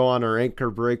 We're gonna go on our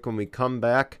anchor break. When we come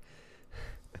back,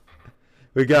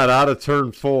 we got out of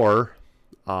turn 4.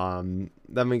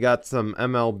 Then we got some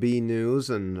MLB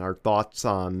news and our thoughts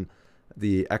on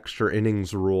the extra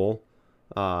innings rule.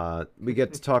 We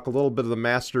get to talk a little bit of the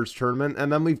Masters tournament,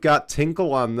 and then we've got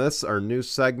Tinkle on this, our new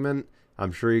segment.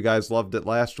 I'm sure you guys loved it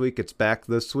last week. It's back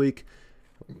this week.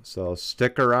 So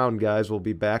stick around, guys. We'll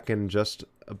be back in just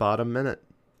about a minute.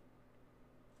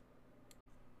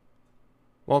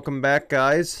 Welcome back,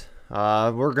 guys.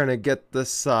 We're going to get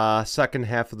this second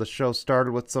half of the show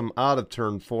started with some out of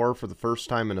turn 4 for the first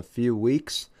time in a few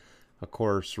weeks. Of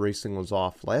course, racing was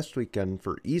off last weekend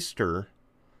for Easter.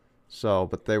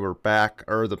 But they were back,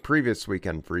 or the previous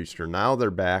weekend for Easter. Now they're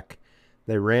back.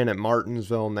 They ran at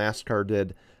Martinsville. NASCAR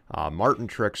did. Martin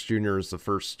Truex Jr. is the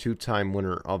first 2-time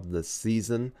winner of the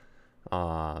season.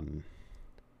 No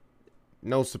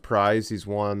surprise, he's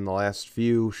won the last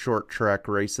few short track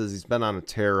races. He's been on a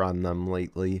tear on them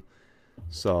lately.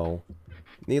 So,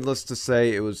 needless to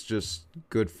say, it was just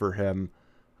good for him.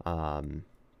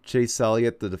 Chase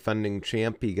Elliott, the defending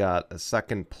champ, he got a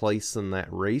second place in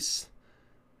that race.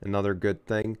 Another good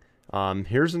thing.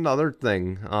 Here's another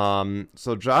thing.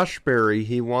 So Josh Berry,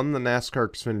 he won the NASCAR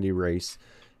Xfinity race.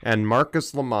 And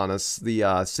Marcus Lemonis, the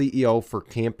CEO for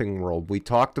Camping World, we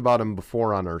talked about him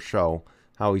before on our show,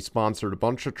 how he sponsored a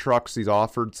bunch of trucks, he's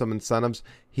offered some incentives.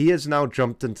 He has now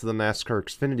jumped into the NASCAR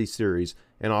Xfinity Series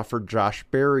and offered Josh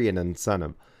Berry an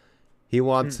incentive. He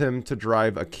wants him to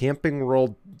drive a Camping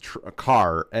World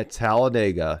car at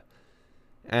Talladega,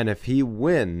 and if he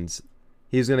wins,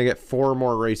 he's going to get 4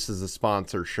 more races of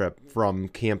sponsorship from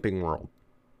Camping World.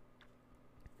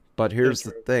 But here's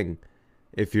the thing.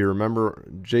 If you remember,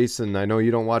 Jason, I know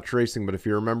you don't watch racing, but if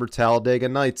you remember Talladega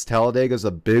Nights, Talladega's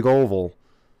a big oval.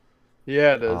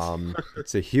 Yeah, it is.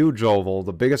 It's a huge oval,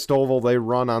 the biggest oval they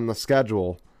run on the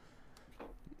schedule.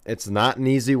 It's not an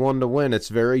easy one to win. It's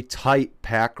very tight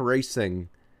pack racing.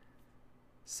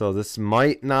 So this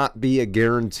might not be a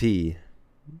guarantee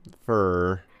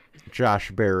for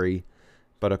Josh Berry.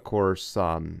 But of course,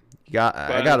 I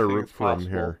got to root for him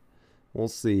here. We'll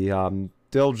see.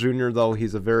 Dale Jr., though,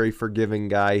 he's a very forgiving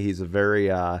guy. He's a very,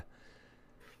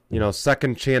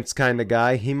 second chance kind of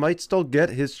guy. He might still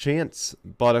get his chance.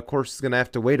 But of course, he's going to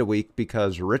have to wait a week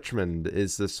because Richmond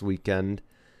is this weekend.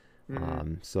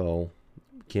 So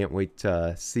can't wait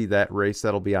to see that race.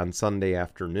 That'll be on Sunday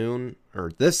afternoon,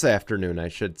 or this afternoon, I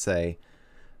should say.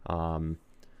 Then,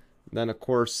 of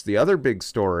course, the other big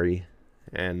story,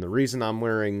 and the reason I'm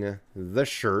wearing this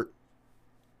shirt,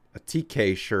 a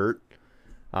TK shirt,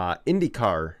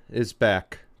 IndyCar is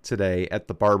back today at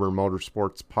the Barber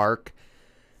Motorsports Park.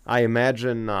 I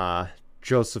imagine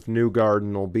Joseph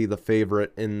Newgarden will be the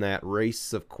favorite in that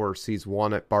race. Of course, he's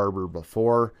won at Barber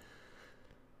before.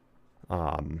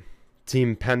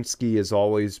 Team Penske is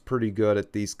always pretty good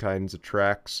at these kinds of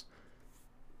tracks.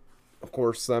 Of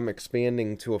course, them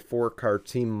expanding to a 4-car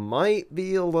team might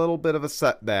be a little bit of a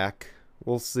setback.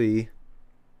 We'll see.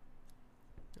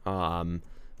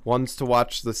 Ones to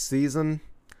watch this season.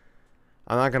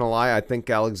 I'm not going to lie, I think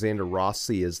Alexander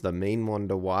Rossi is the main one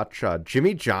to watch.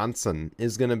 Jimmy Johnson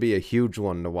is going to be a huge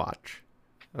one to watch.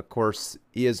 Of course,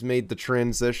 he has made the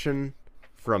transition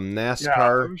from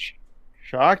NASCAR. I'm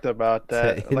shocked about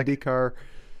that. To IndyCar.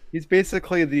 He's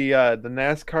basically the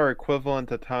NASCAR equivalent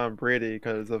to Tom Brady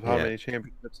because of how many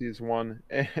championships he's won.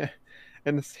 And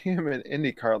to see him in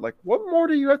IndyCar, like, what more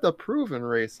do you have to prove in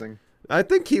racing? I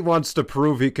think he wants to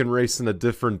prove he can race in a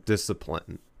different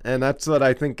discipline. And that's what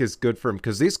I think is good for him,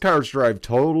 because these cars drive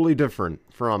totally different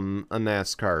from a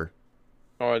NASCAR.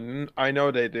 Oh, I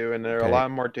know they do, and they're a lot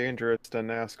more dangerous than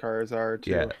NASCARs are,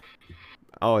 too. Yeah.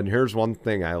 Oh, and here's one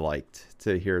thing I liked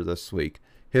to hear this week.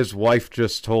 His wife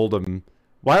just told him,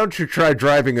 why don't you try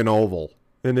driving an oval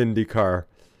in IndyCar?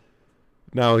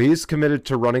 Now, he's committed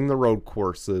to running the road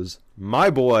courses.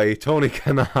 My boy, Tony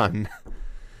Kanaan,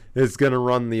 is going to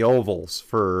run the ovals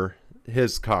for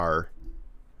his car.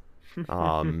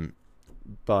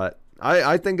 But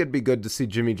I think it'd be good to see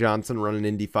Jimmy Johnson run an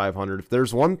Indy 500. If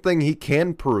there's one thing he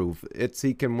can prove, it's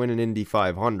he can win an Indy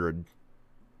 500.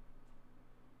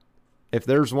 If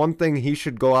there's one thing he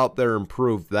should go out there and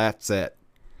prove, that's it.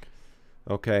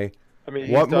 Okay. I mean,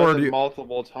 he's done it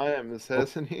multiple times,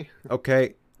 hasn't he?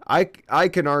 Okay. I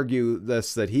can argue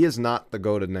this, that he is not the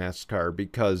GOAT of NASCAR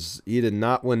because he did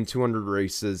not win 200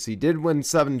 races. He did win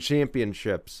 7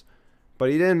 championships, but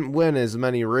he didn't win as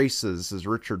many races as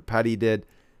Richard Petty did.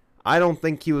 I don't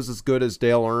think he was as good as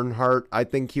Dale Earnhardt. I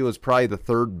think he was probably the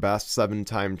 3rd best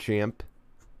 7-time champ.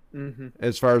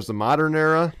 As far as the modern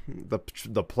era,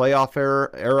 the playoff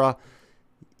era,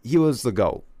 he was the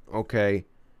GOAT, okay?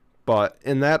 But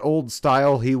in that old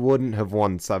style, he wouldn't have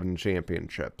won 7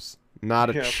 championships.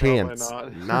 Not a chance.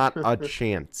 Not a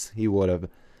chance he would have.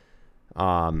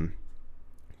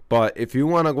 But if you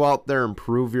want to go out there and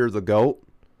prove you're the GOAT,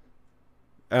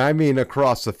 and I mean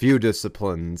across a few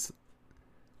disciplines,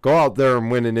 go out there and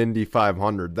win an Indy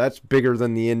 500. That's bigger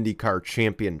than the IndyCar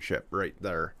championship right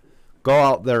there. Go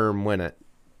out there and win it.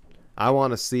 I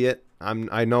want to see it.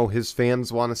 I know his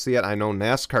fans want to see it. I know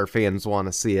NASCAR fans want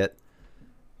to see it.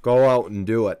 Go out and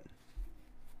do it.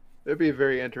 It'd be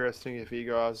very interesting if he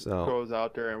goes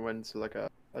out there and wins like a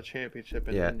championship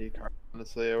in IndyCar.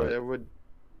 Honestly, it would.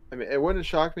 I mean, it wouldn't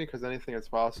shock me because anything is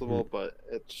possible, but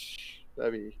it'd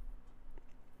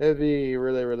be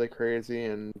really, really crazy.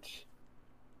 And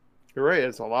you're right,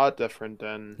 it's a lot different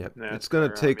than NASCAR. It's going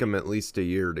to take him at least a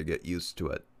year to get used to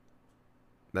it.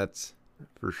 That's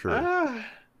for sure.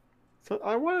 So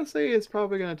I want to say it's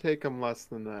probably going to take him less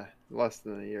than a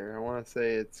year. I want to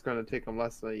say it's going to take him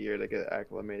less than a year to get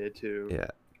acclimated to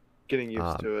getting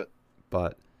used to it.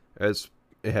 But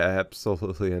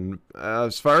absolutely. And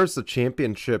as far as the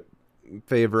championship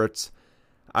favorites,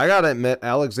 I gotta admit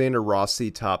Alexander Rossi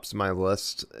tops my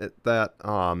list. That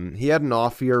he had an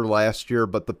off year last year,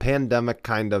 but the pandemic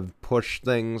kind of pushed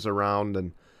things around,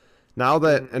 and Now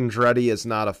that Andretti is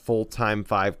not a full-time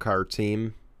 5-car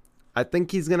team, I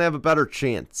think he's going to have a better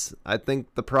chance. I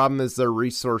think the problem is their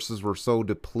resources were so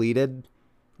depleted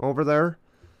over there.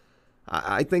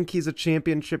 I think he's a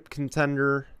championship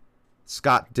contender.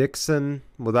 Scott Dixon,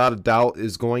 without a doubt,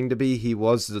 is going to be. He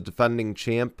was the defending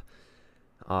champ.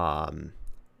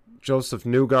 Joseph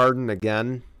Newgarden,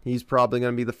 again, he's probably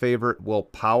going to be the favorite. Will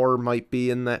Power might be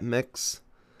in that mix.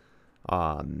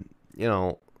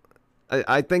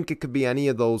 I think it could be any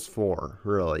of those four,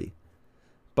 really.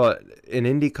 But in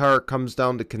IndyCar, it comes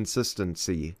down to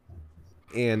consistency.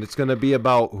 And it's going to be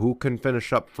about who can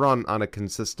finish up front on a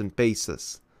consistent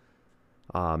basis.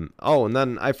 And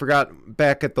then I forgot,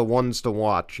 back at the ones to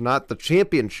watch. Not the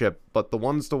championship, but the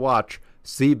ones to watch.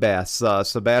 Seabass,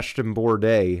 Sebastian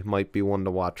Bourdais might be one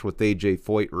to watch with AJ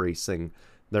Foyt Racing.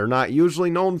 They're not usually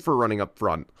known for running up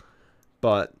front.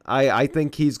 But I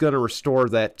think he's going to restore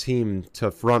that team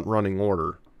to front-running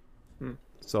order.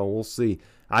 So we'll see.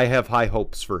 I have high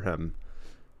hopes for him.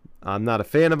 I'm not a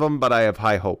fan of him, but I have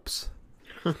high hopes.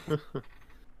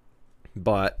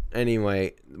 But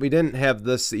anyway, we didn't have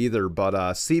this either, but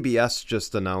CBS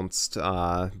just announced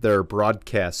their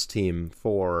broadcast team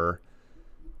for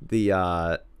the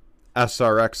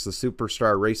SRX, the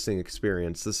Superstar Racing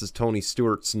Experience. This is Tony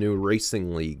Stewart's new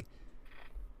racing league.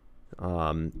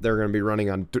 They're going to be running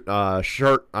on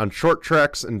short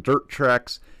tracks and dirt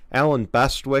tracks. Alan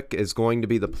Bestwick is going to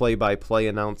be the play-by-play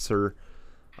announcer.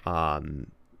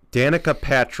 Danica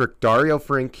Patrick, Dario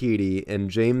Franchitti,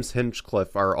 and James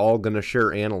Hinchcliffe are all going to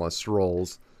share analyst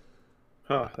roles.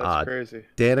 Huh, that's crazy.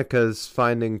 Danica's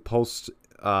finding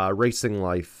post-racing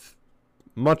life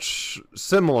much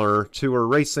similar to her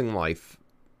racing life.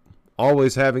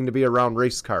 Always having to be around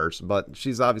race cars, but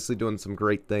she's obviously doing some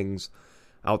great things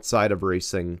outside of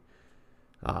racing,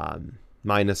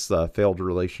 minus the failed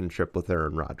relationship with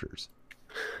Aaron Rodgers.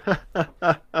 Of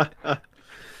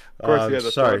course, you had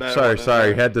to sorry.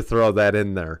 Had to throw that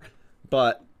in there,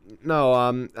 but no.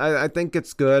 I think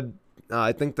it's good.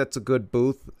 I think that's a good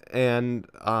booth, and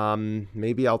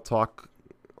maybe I'll talk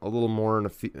a little more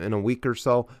in a week or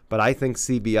so. But I think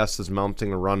CBS is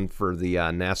mounting a run for the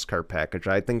NASCAR package.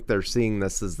 I think they're seeing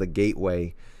this as the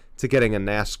gateway to getting a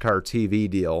NASCAR TV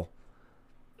deal.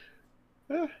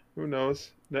 Who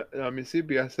knows? I mean,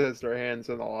 CBS has their hands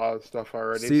in a lot of stuff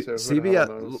already. So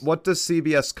CBS. What does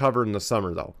CBS cover in the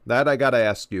summer, though? That I gotta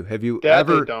ask you. Have you that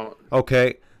ever? They don't.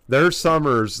 Okay, their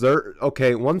summers. They're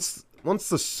okay. Once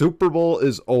the Super Bowl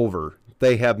is over,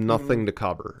 they have nothing to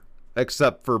cover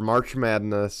except for March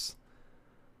Madness.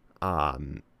 They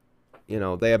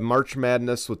have March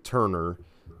Madness with Turner,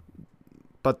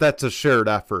 but that's a shared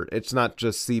effort. It's not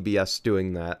just CBS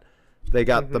doing that. They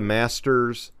got the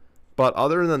Masters. But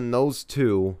other than those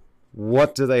two,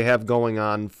 what do they have going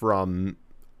on from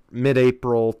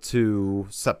mid-April to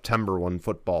September when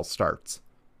football starts?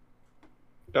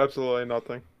 Absolutely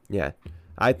nothing. Yeah.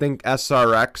 I think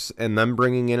SRX and them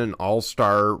bringing in an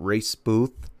all-star race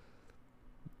booth,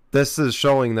 this is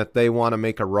showing that they want to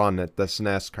make a run at this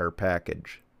NASCAR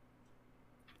package.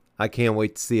 I can't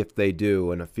wait to see if they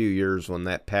do in a few years when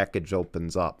that package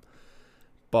opens up.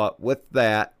 But with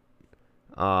that,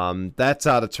 that's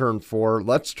out of turn 4.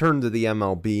 Let's turn to the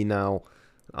MLB now.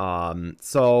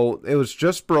 So it was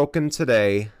just broken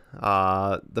today.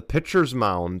 The pitcher's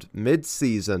mound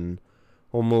mid-season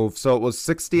will move. So it was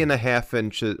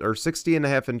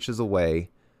 60.5 inches away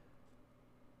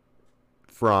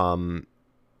from,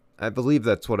 I believe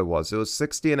that's what it was. It was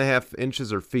 60.5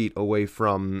 inches or feet away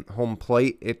from home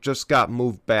plate. It just got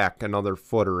moved back another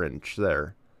foot or inch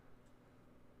there.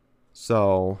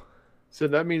 So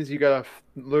that means you gotta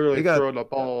literally throw the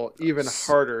ball even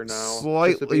harder now.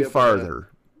 Slightly farther.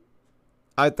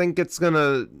 I think it's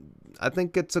a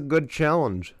good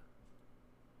challenge.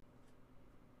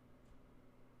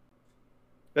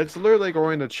 It's literally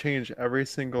going to change every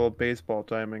single baseball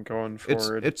diamond going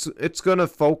forward. It's gonna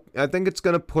I think it's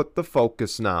gonna put the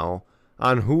focus now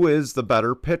on who is the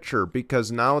better pitcher,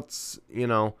 because now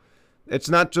it's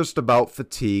not just about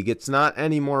fatigue. It's not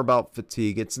anymore about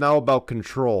fatigue. It's now about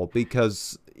control,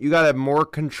 because you got to have more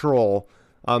control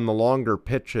on the longer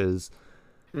pitches.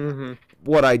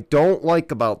 What I don't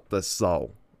like about this,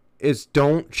 though, is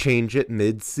don't change it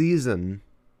mid-season.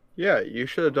 Yeah, you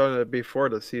should have done it before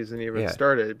the season even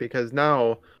started, because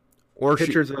now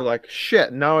pitchers are like,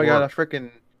 shit, now I got to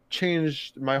freaking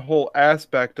change my whole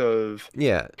aspect of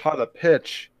how to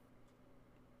pitch.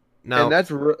 Now,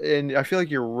 and I feel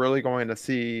like you're really going to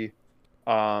see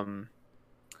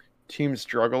teams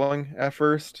struggling at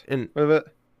first with it.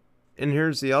 And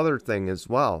here's the other thing as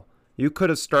well. You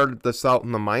could have started this out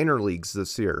in the minor leagues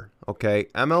this year, okay?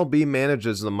 MLB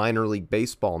manages the minor league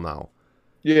baseball now.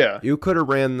 Yeah. You could have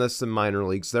ran this in minor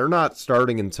leagues. They're not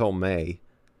starting until May.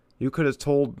 You could have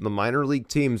told the minor league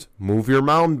teams, move your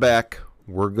mound back.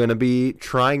 We're going to be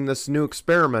trying this new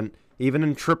experiment. Even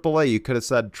in AAA, you could have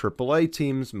said, AAA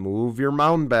teams, move your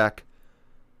mound back.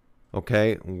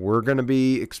 Okay, we're going to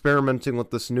be experimenting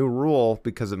with this new rule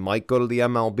because it might go to the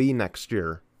MLB next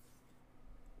year.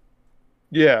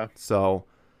 Yeah. So,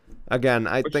 again,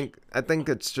 I think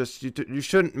it's just you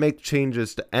shouldn't make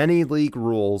changes to any league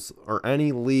rules or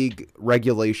any league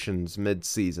regulations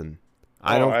mid-season.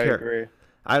 I don't care. Agree.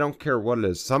 I don't care what it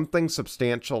is. Something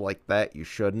substantial like that, you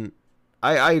shouldn't.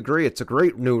 I agree. It's a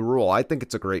great new rule. I think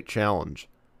it's a great challenge,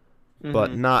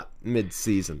 but not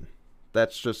mid-season.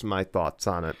 That's just my thoughts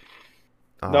on it.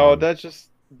 No, that's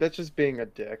just being a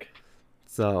dick.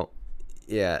 So,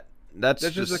 yeah, that's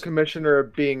just a commissioner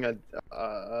being a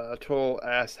total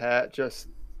asshat. Just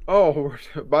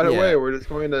by the way, we're just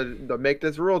going to make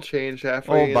this rule change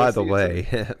halfway. Oh, by the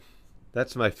way,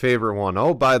 that's my favorite one.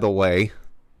 Oh, by the way,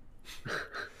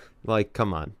 like,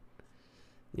 come on,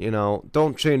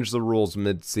 don't change the rules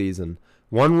mid-season.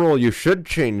 One rule you should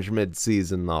change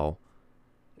mid-season though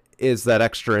is that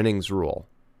extra innings rule.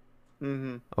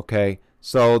 Okay.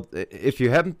 So if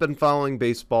you haven't been following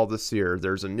baseball this year,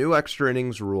 there's a new extra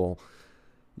innings rule.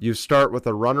 You start with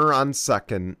a runner on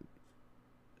second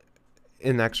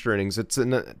in extra innings. It's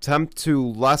an attempt to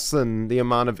lessen the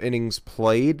amount of innings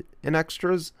played in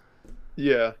extras.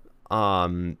 Yeah. I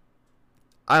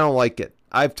don't like it.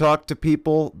 I've talked to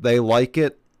people, they like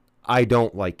it. I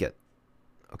don't like it.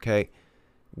 Okay?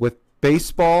 With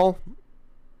baseball,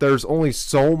 there's only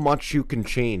so much you can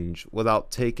change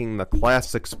without taking the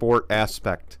classic sport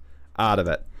aspect out of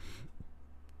it.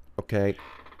 Okay?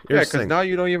 Because now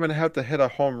you don't even have to hit a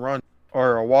home run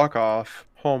or a walk-off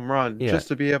home run just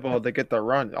to be able to get the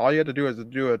run. All you have to do is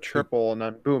do a triple, and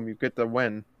then boom, you get the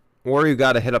win. Or you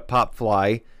got to hit a pop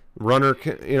fly. Runner,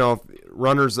 if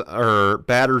runners or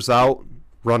batters out,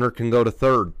 runner can go to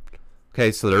third.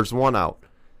 Okay, so there's one out.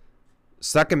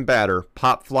 Second batter,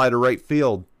 pop fly to right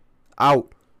field,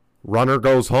 out. Runner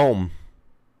goes home.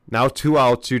 Now 2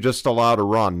 outs, you just allowed a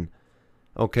run.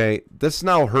 Okay, this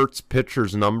now hurts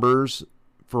pitchers' numbers,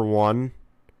 for one.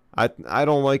 I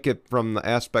don't like it from the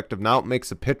aspect of now it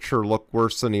makes a pitcher look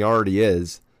worse than he already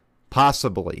is.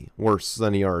 Possibly worse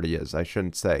than he already is, I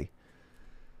shouldn't say.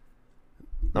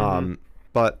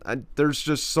 But there's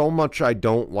just so much I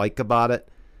don't like about it.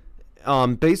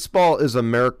 Baseball is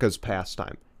America's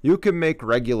pastime. You can make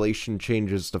regulation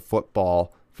changes to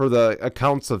football for the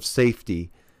accounts of safety.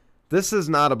 This is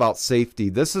not about safety.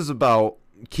 This is about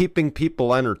keeping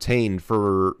people entertained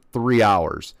for 3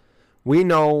 hours. We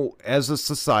know as a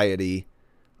society,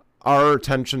 our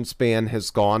attention span has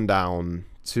gone down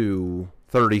to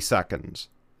 30 seconds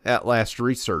at last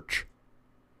research.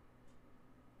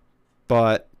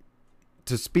 But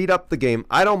to speed up the game,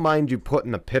 I don't mind you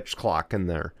putting a pitch clock in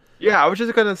there. Yeah, I was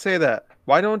just going to say that.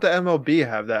 Why don't the MLB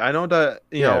have that? I know that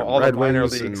all Red the minor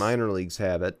Wings leagues and minor leagues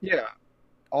have it. Yeah,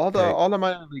 all the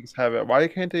minor leagues have it. Why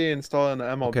can't they install it in the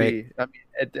MLB? Okay. I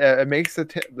mean, it makes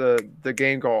the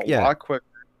game go a lot quicker.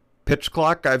 Pitch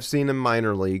clock I've seen in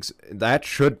minor leagues. That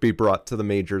should be brought to the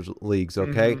major leagues.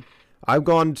 Okay, I've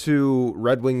gone to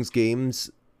Red Wings games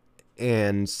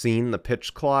and seen the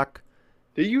pitch clock.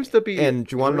 They used to be. And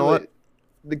do you want to know what?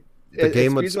 The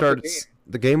game would start.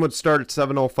 The game would start at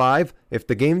 7:05. If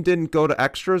the game didn't go to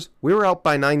extras, we were out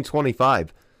by 9:25.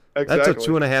 Exactly. That's a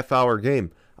 2.5 hour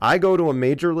game. I go to a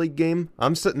major league game.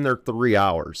 I'm sitting there 3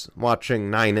 hours watching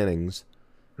 9 innings.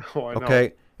 Oh, I know.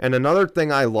 Okay. And another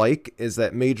thing I like is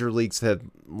that major leagues have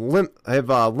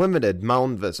limited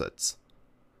mound visits.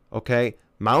 Okay,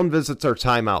 mound visits are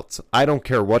timeouts. I don't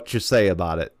care what you say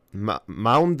about it.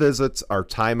 Mound visits are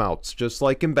timeouts, just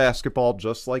like in basketball,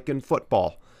 just like in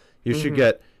football. You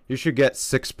should get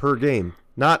 6 per game,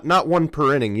 not 1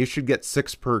 per inning. You should get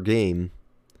 6 per game,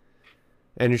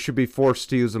 and you should be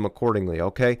forced to use them accordingly.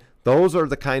 Okay, those are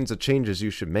the kinds of changes you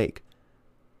should make.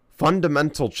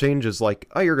 Fundamental changes like,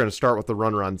 oh, you're going to start with the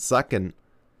runner on second.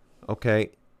 Okay.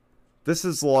 This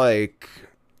is like,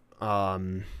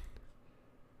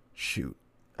 shoot,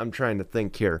 I'm trying to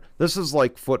think here. This is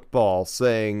like football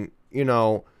saying,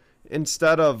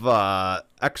 instead of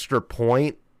extra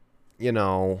point,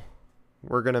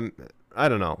 we're going to, I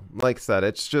don't know. Like I said,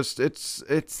 it's just,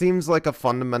 it seems like a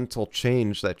fundamental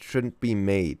change that shouldn't be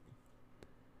made.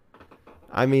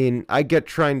 I mean, I get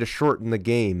trying to shorten the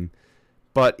game.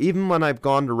 But even when I've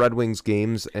gone to Red Wings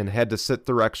games and had to sit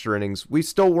through extra innings, we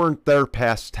still weren't there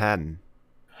past 10.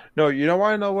 No, you know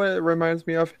why I know what it reminds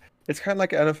me of? It's kind of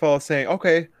like NFL saying,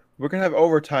 okay, we're gonna have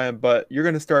overtime, but you're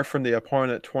gonna start from the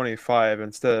opponent 25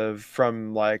 instead of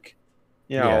from like,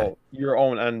 Yeah. your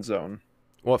own end zone.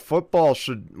 What NFL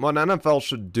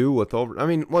should do with I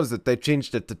mean, what is it? They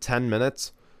changed it to 10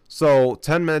 minutes. So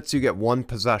 10 minutes you get one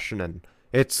possession in.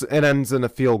 It ends in a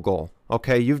field goal.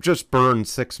 Okay, you've just burned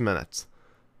 6 minutes.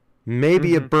 Maybe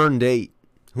you burned 8.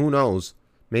 Who knows?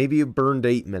 Maybe you burned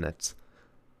 8 minutes.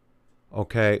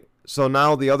 Okay, so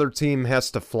now the other team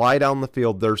has to fly down the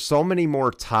field. There's so many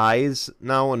more ties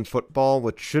now in football,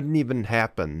 which shouldn't even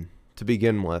happen to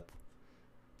begin with.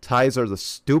 Ties are the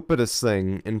stupidest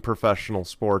thing in professional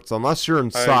sports, unless you're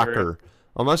in soccer.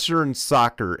 Unless you're in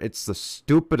soccer, it's the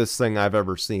stupidest thing I've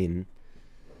ever seen.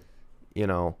 You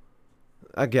know,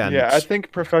 again. Yeah, I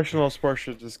think professional sports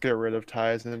should just get rid of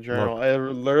ties in general.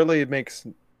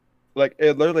 Look,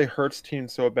 it literally hurts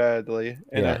teams so badly,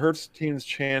 and yeah, it hurts teams'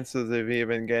 chances of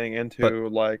even getting into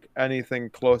like anything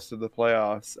close to the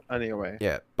playoffs anyway.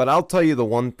 yeah, but I'll tell you the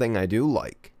one thing I do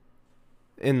like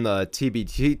in the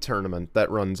TBT tournament that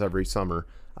runs every summer.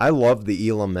 I love the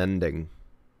Elam ending.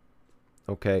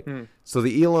 Okay, so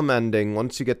the Elam ending,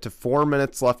 once you get to 4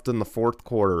 minutes left in the fourth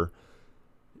quarter,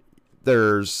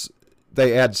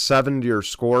 they add 7 to your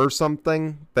score or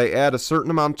something. They add a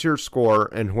certain amount to your score,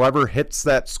 and whoever hits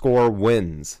that score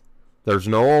wins. There's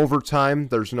no overtime.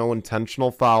 There's no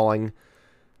intentional fouling.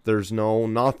 There's no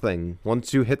nothing.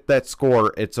 Once you hit that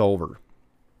score, it's over.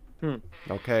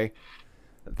 Okay?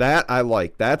 That I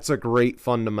like. That's a great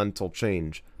fundamental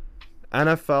change.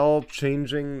 NFL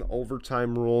changing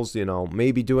overtime rules,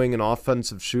 maybe doing an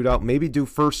offensive shootout, maybe do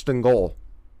first and goal.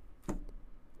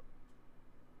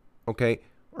 Okay?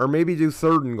 Or maybe do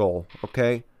third and goal,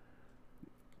 okay?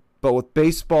 But with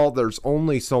baseball, there's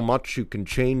only so much you can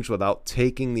change without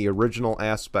taking the original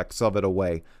aspects of it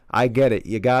away. I get it.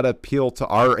 You got to appeal to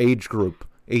our age group,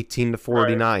 18 to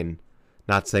 49. Right.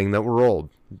 Not saying that we're old,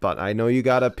 but I know you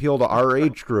got to appeal to our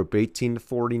age group, 18 to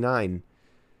 49.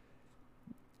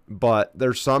 But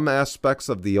there's some aspects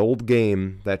of the old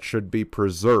game that should be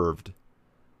preserved.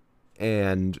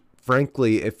 And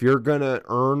frankly, if you're going to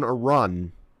earn a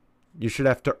run, you should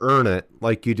have to earn it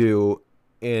like you do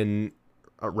in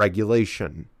a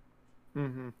regulation.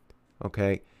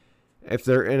 Okay? If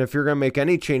you're going to make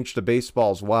any change to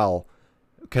baseball as well,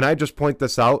 can I just point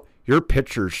this out? Your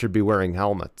pitchers should be wearing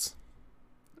helmets.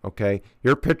 Okay?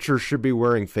 Your pitchers should be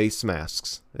wearing face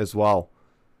masks as well.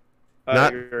 I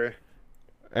agree.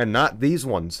 And not these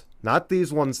ones. Not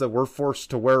these ones that we're forced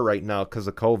to wear right now because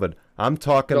of COVID. I'm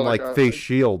talking like face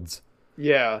shields.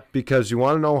 Yeah. Because you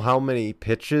want to know how many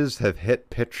pitches have hit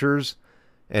pitchers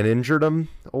and injured them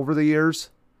over the years?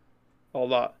 A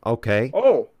lot. Okay.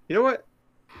 Oh, you know what?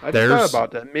 I just thought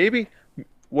about that. Maybe,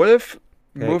 what if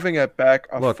moving it back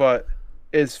a foot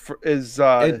is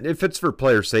if it's for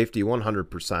player safety,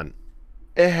 100%.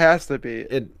 It has to be.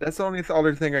 That's the only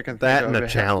other thing I can think of. That and a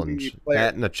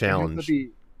challenge.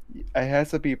 It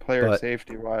has to be player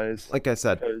safety wise. Like I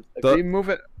said, if they move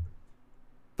it.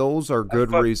 Those are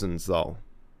good reasons, though.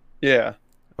 Yeah.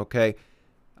 Okay.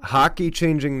 Hockey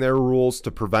changing their rules to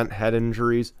prevent head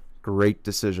injuries, great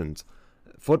decisions.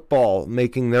 Football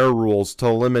making their rules to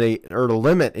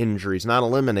limit injuries, not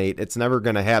eliminate. It's never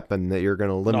going to happen that you're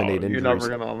going to eliminate injuries. You're never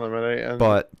going to eliminate.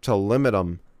 But to limit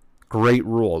them, great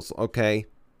rules, okay?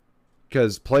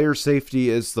 Because player safety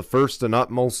is the first and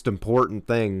utmost important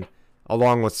thing,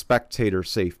 along with spectator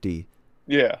safety.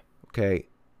 Yeah. Okay.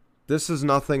 This is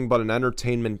nothing but an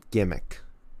entertainment gimmick,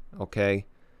 okay?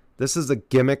 This is a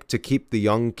gimmick to keep the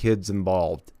young kids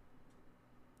involved.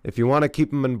 If you want to keep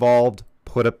them involved,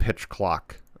 put a pitch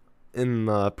clock in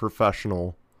the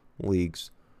professional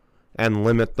leagues and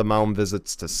limit the mound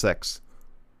visits to 6,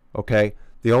 okay?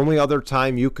 The only other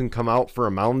time you can come out for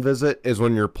a mound visit is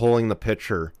when you're pulling the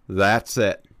pitcher. That's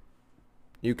it.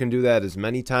 You can do that as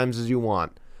many times as you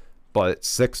want, but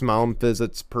 6 mound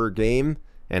visits per game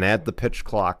and add the pitch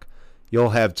clock.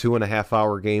 You'll have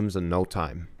 2.5-hour games in no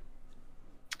time.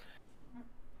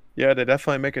 Yeah, they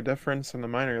definitely make a difference in the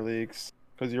minor leagues.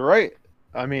 Because you're right.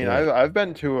 I mean, I've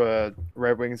been to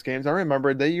Red Wings games. I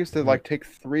remember they used to take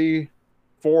 3-4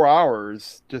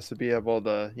 hours just to be able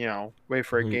to, wait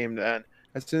for a game to end.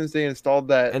 As soon as they installed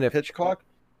that pitch clock.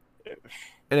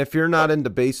 And if you're not into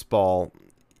baseball,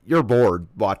 you're bored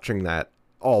watching that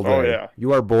all day. Oh, yeah.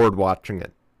 You are bored watching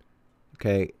it.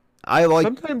 Okay.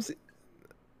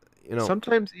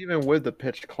 Sometimes even with the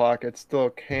pitch clock, it still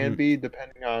can be,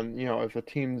 depending on, if a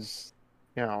team's,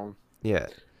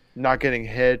 not getting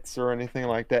hits or anything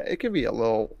like that. It can be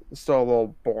still a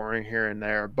little boring here and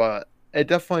there, but it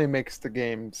definitely makes the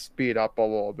game speed up a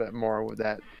little bit more with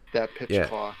that pitch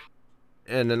clock.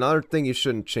 And another thing you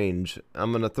shouldn't change,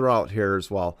 I'm going to throw out here as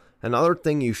well. Another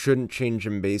thing you shouldn't change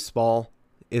in baseball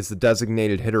is the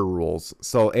designated hitter rules.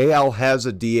 So AL has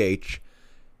a DH.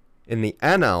 In the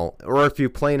NL, or if you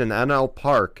play in an NL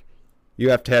park, you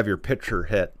have to have your pitcher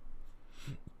hit.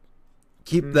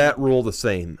 Keep that rule the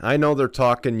same. I know they're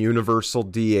talking universal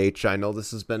DH. I know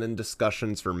this has been in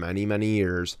discussions for many, many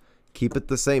years. Keep it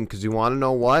the same, because you want to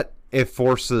know what? It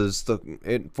forces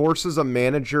a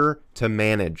manager to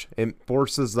manage. It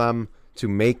forces them to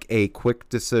make a quick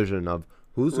decision of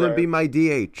who's going to be my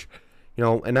DH. You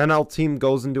know, an NL team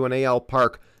goes into an AL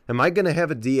park. Am I going to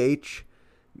have a DH?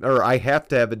 Or I have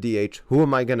to have a DH. Who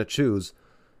am I going to choose?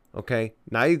 Okay,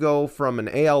 now you go from an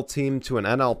AL team to an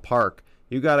NL park.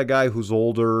 You got a guy who's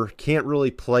older, can't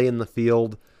really play in the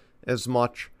field as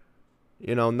much.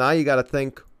 You know, now you got to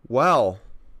think, well,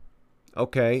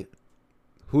 okay,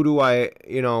 who do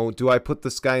I put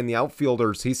this guy in the outfield,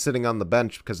 or is he sitting on the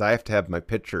bench because I have to have my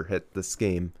pitcher hit this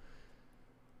game?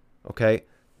 Okay,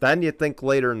 then you think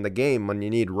later in the game when you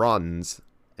need runs,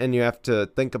 and you have to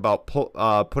think about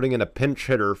putting in a pinch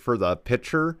hitter for the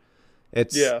pitcher.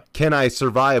 Can I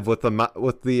survive with the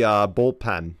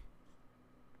bullpen?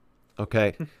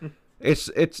 Okay,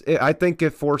 I think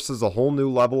it forces a whole new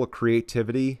level of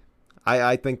creativity.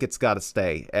 I think it's got to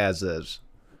stay as is.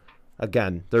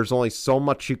 Again, there's only so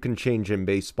much you can change in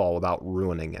baseball without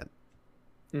ruining it.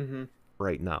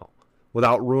 Right now,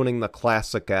 without ruining the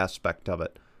classic aspect of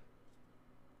it.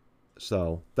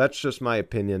 So that's just my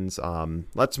opinions.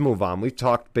 Let's move on. We've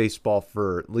talked baseball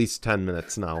for at least 10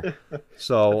 minutes now.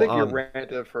 So I think you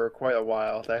ranted for quite a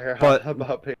while there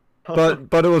about baseball.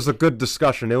 But it was a good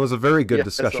discussion. It was a very good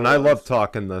discussion. I love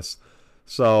talking this.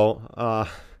 So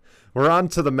we're on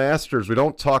to the Masters. We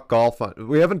don't talk golf.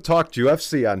 We haven't talked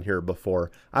UFC on here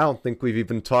before. I don't think we've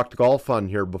even talked golf on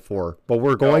here before. But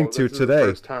we're going to today.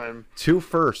 First time. Two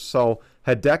first. So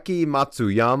Hideki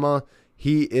Matsuyama.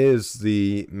 He is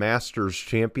the Masters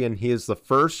champion. He is the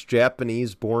first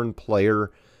Japanese-born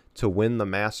player to win the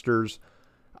Masters.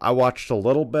 I watched a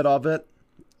little bit of it.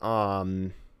 I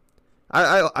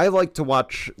like to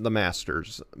watch the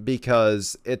Masters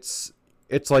because it's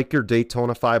like your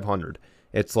Daytona 500.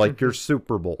 It's like your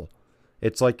Super Bowl.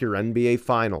 It's like your NBA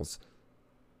Finals.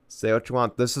 Say what you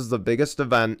want. This is the biggest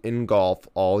event in golf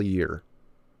all year.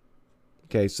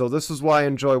 Okay, so this is why I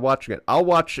enjoy watching it. I'll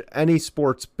watch any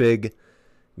sports big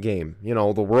game. You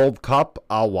know, the World Cup,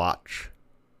 I'll watch.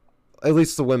 At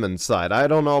least the women's side. I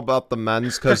don't know about the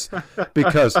men's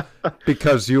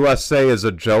because USA is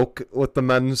a joke with the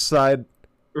men's side.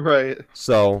 Right.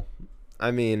 So,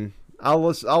 I mean, I'll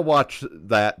watch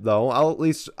that though. I'll at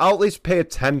least pay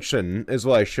attention is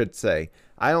what I should say.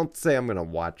 I don't say I'm gonna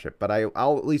watch it, but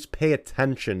I'll at least pay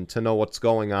attention to know what's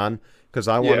going on because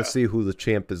I want to see who the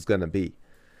champ is gonna be.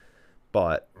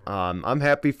 But I'm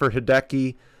happy for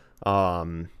Hideki.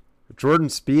 Jordan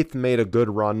Spieth made a good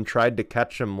run, tried to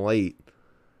catch him late.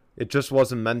 It just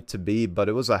wasn't meant to be, but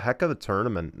it was a heck of a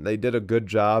tournament. They did a good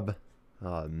job.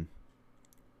 It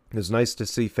was nice to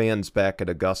see fans back at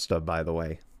Augusta, by the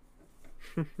way.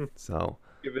 So,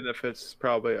 even if it's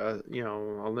probably a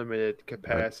limited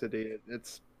capacity,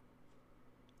 it's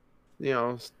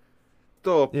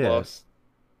still a plus.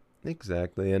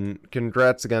 Exactly, and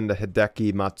congrats again to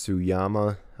Hideki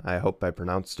Matsuyama. I hope I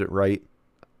pronounced it right.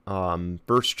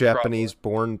 First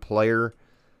Japanese-born player.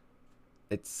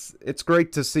 It's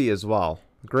great to see as well.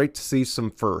 Great to see some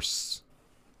firsts.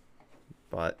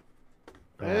 But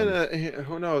and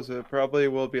who knows? It probably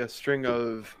will be a string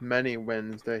of many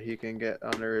wins that he can get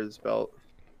under his belt.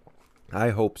 I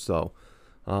hope so.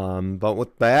 But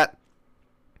with that,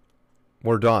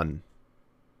 we're done.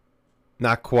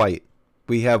 Not quite.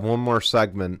 We have one more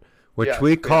segment, which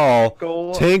we call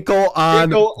Tinkle on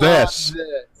This.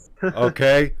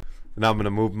 Okay? And I'm going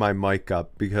to move my mic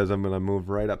up because I'm going to move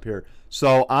right up here.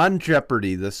 So on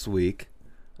Jeopardy this week,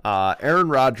 Aaron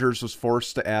Rodgers was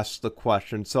forced to ask the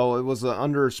question. So it was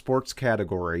under a sports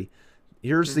category.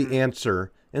 Here's the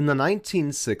answer. In the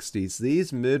 1960s,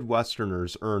 these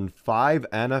Midwesterners earned 5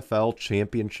 NFL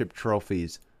championship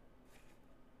trophies.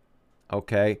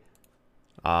 Okay.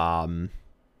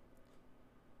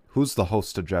 Who's the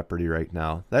host of Jeopardy right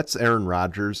now? That's Aaron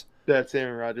Rodgers. That's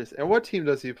Aaron Rodgers. And what team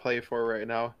does he play for right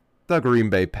now? The Green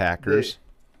Bay Packers.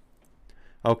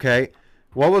 Okay.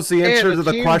 What was the answer to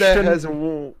the question? The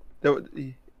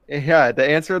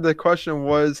answer to the question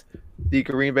was the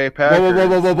Green Bay Packers.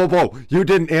 Whoa. You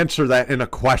didn't answer that in a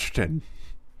question.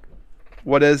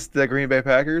 What is the Green Bay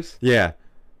Packers? Yeah.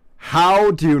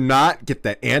 How do you not get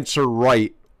the answer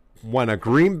right when a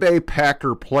Green Bay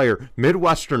Packer player,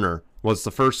 Midwesterner, was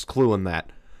the first clue in that?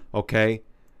 Okay?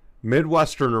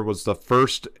 Midwesterner was the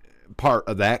first part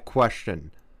of that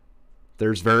question.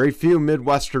 There's very few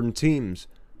Midwestern teams,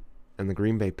 and the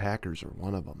Green Bay Packers are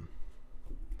one of them.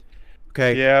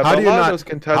 Okay. Yeah, but a lot of those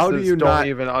contestants don't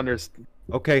even understand.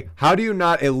 Okay, how do you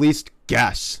not at least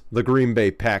guess the Green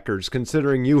Bay Packers,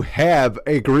 considering you have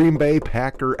a Green Bay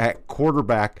Packer at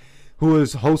quarterback who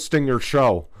is hosting your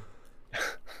show?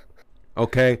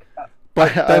 Okay,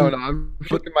 but I don't know. I'm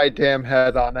shaking my damn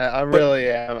head on that. I really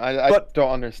am. I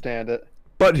don't understand it.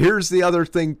 But here's the other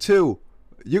thing too.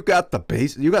 You got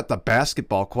the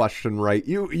basketball question right.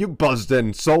 You buzzed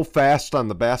in so fast on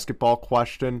the basketball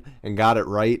question and got it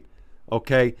right.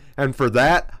 Okay, and for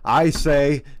that, I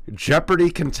say Jeopardy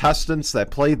contestants that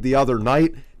played the other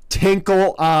night,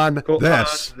 tinkle on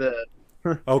this.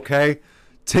 Okay,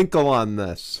 tinkle on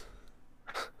this.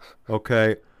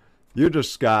 Okay, you're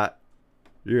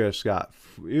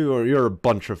a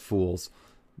bunch of fools.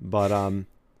 But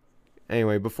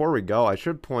anyway, before we go, I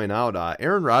should point out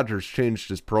Aaron Rodgers changed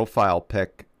his profile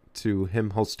pic to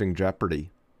him hosting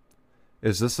Jeopardy.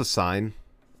 Is this a sign?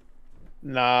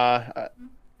 Nah.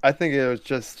 I think it was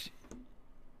just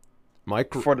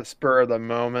for the spur of the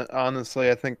moment.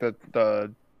 Honestly, I think that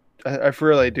I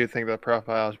really do think the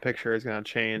profile picture is going to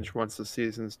change once the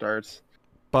season starts.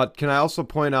 But can I also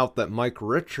point out that Mike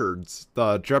Richards,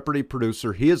 the Jeopardy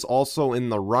producer, he is also in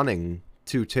the running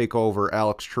to take over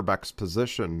Alex Trebek's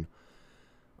position.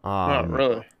 Oh,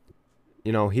 really?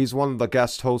 You know, he's one of the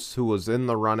guest hosts who was in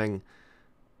the running.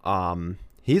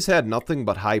 He's had nothing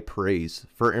but high praise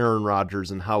for Aaron Rodgers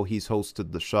and how he's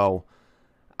hosted the show.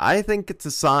 I think it's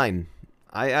a sign.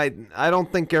 I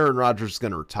don't think Aaron Rodgers is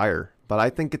going to retire, but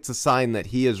I think it's a sign that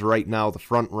he is right now the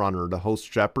front runner to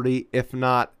host Jeopardy. If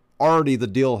not, already the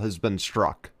deal has been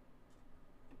struck.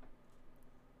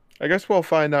 I guess we'll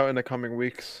find out in the coming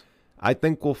weeks. I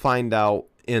think we'll find out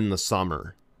in the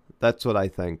summer. That's what I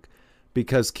think.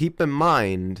 Because keep in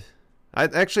mind, I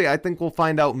think we'll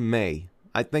find out in May.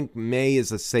 I think May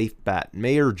is a safe bet.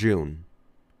 May or June.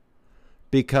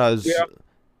 Because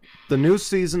the new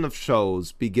season of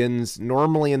shows begins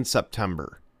normally in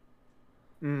September.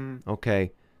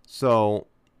 Okay. So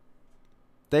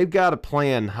they've got to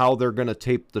plan how they're going to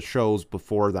tape the shows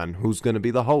before then. Who's going to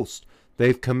be the host?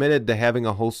 They've committed to having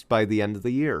a host by the end of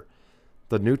the year.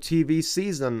 The new TV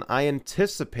season, I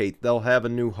anticipate they'll have a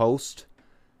new host.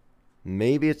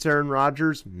 Maybe it's Aaron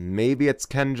Rodgers. Maybe it's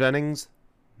Ken Jennings.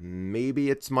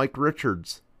 Maybe it's Mike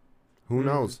Richards. Who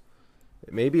knows?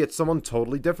 Maybe it's someone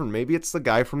totally different. Maybe it's the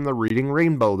guy from the Reading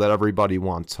Rainbow that everybody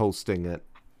wants hosting it.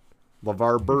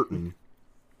 LeVar Burton.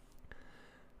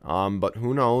 But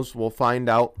who knows? We'll find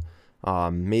out.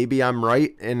 Maybe I'm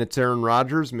right and it's Aaron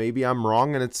Rodgers. Maybe I'm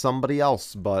wrong and it's somebody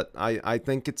else. But I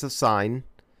think it's a sign.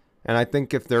 And I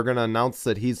think if they're going to announce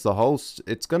that he's the host,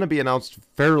 it's going to be announced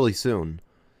fairly soon.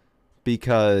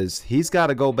 Because he's got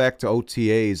to go back to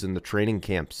OTAs in the training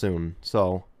camp soon.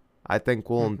 So I think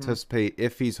we'll anticipate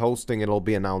if he's hosting, it'll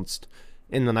be announced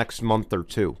in the next month or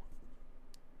two.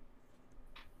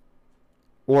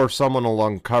 Or someone will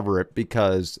uncover it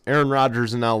because Aaron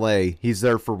Rodgers in LA, he's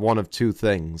there for one of two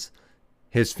things.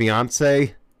 His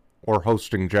fiance or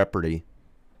hosting Jeopardy.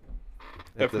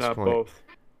 If not both.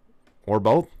 Or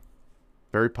both.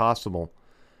 Very possible.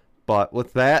 But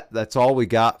with that, that's all we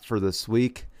got for this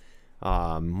week.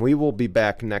 We will be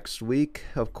back next week,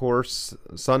 of course,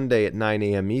 Sunday at 9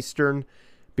 a.m. Eastern.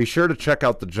 Be sure to check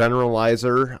out the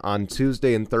Generalizer on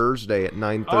Tuesday and Thursday at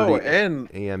 9:30 a.m.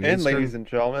 Eastern. And ladies and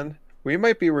gentlemen, we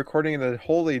might be recording in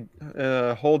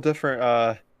a whole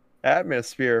different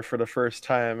atmosphere for the first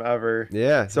time ever.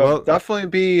 Yeah. So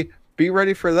definitely be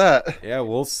ready for that. Yeah,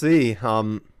 we'll see.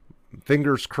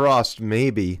 Fingers crossed,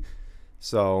 maybe.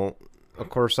 So, of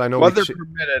course, I know weather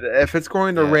permitted. If it's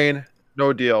going to rain,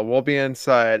 no deal. We'll be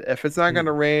inside. If it's not going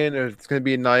to rain, if it's going to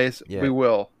be nice, we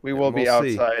will. We will be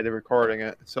outside and recording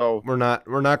it. So we're not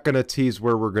going to tease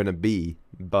where we're going to be,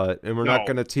 we're not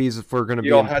going to tease if we're going to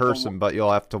be in person, but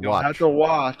you'll have to watch. You'll have to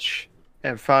watch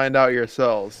and find out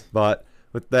yourselves. But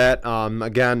with that,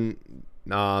 again,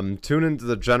 tune into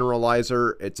the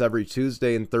Generalizer. It's every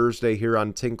Tuesday and Thursday here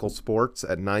on Tinkle Sports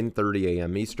at 9:30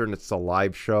 a.m. Eastern. It's a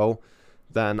live show.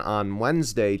 Then on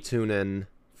Wednesday, tune in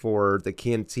for the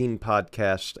Canteen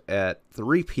podcast at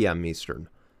 3 p.m. Eastern.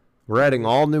 We're adding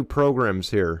all new programs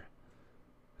here.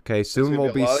 Okay, soon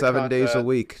we'll be 7 days a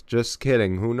week. Just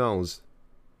kidding. Who knows?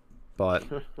 But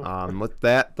with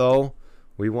that, though,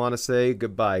 we want to say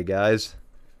goodbye, guys.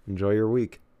 Enjoy your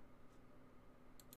week.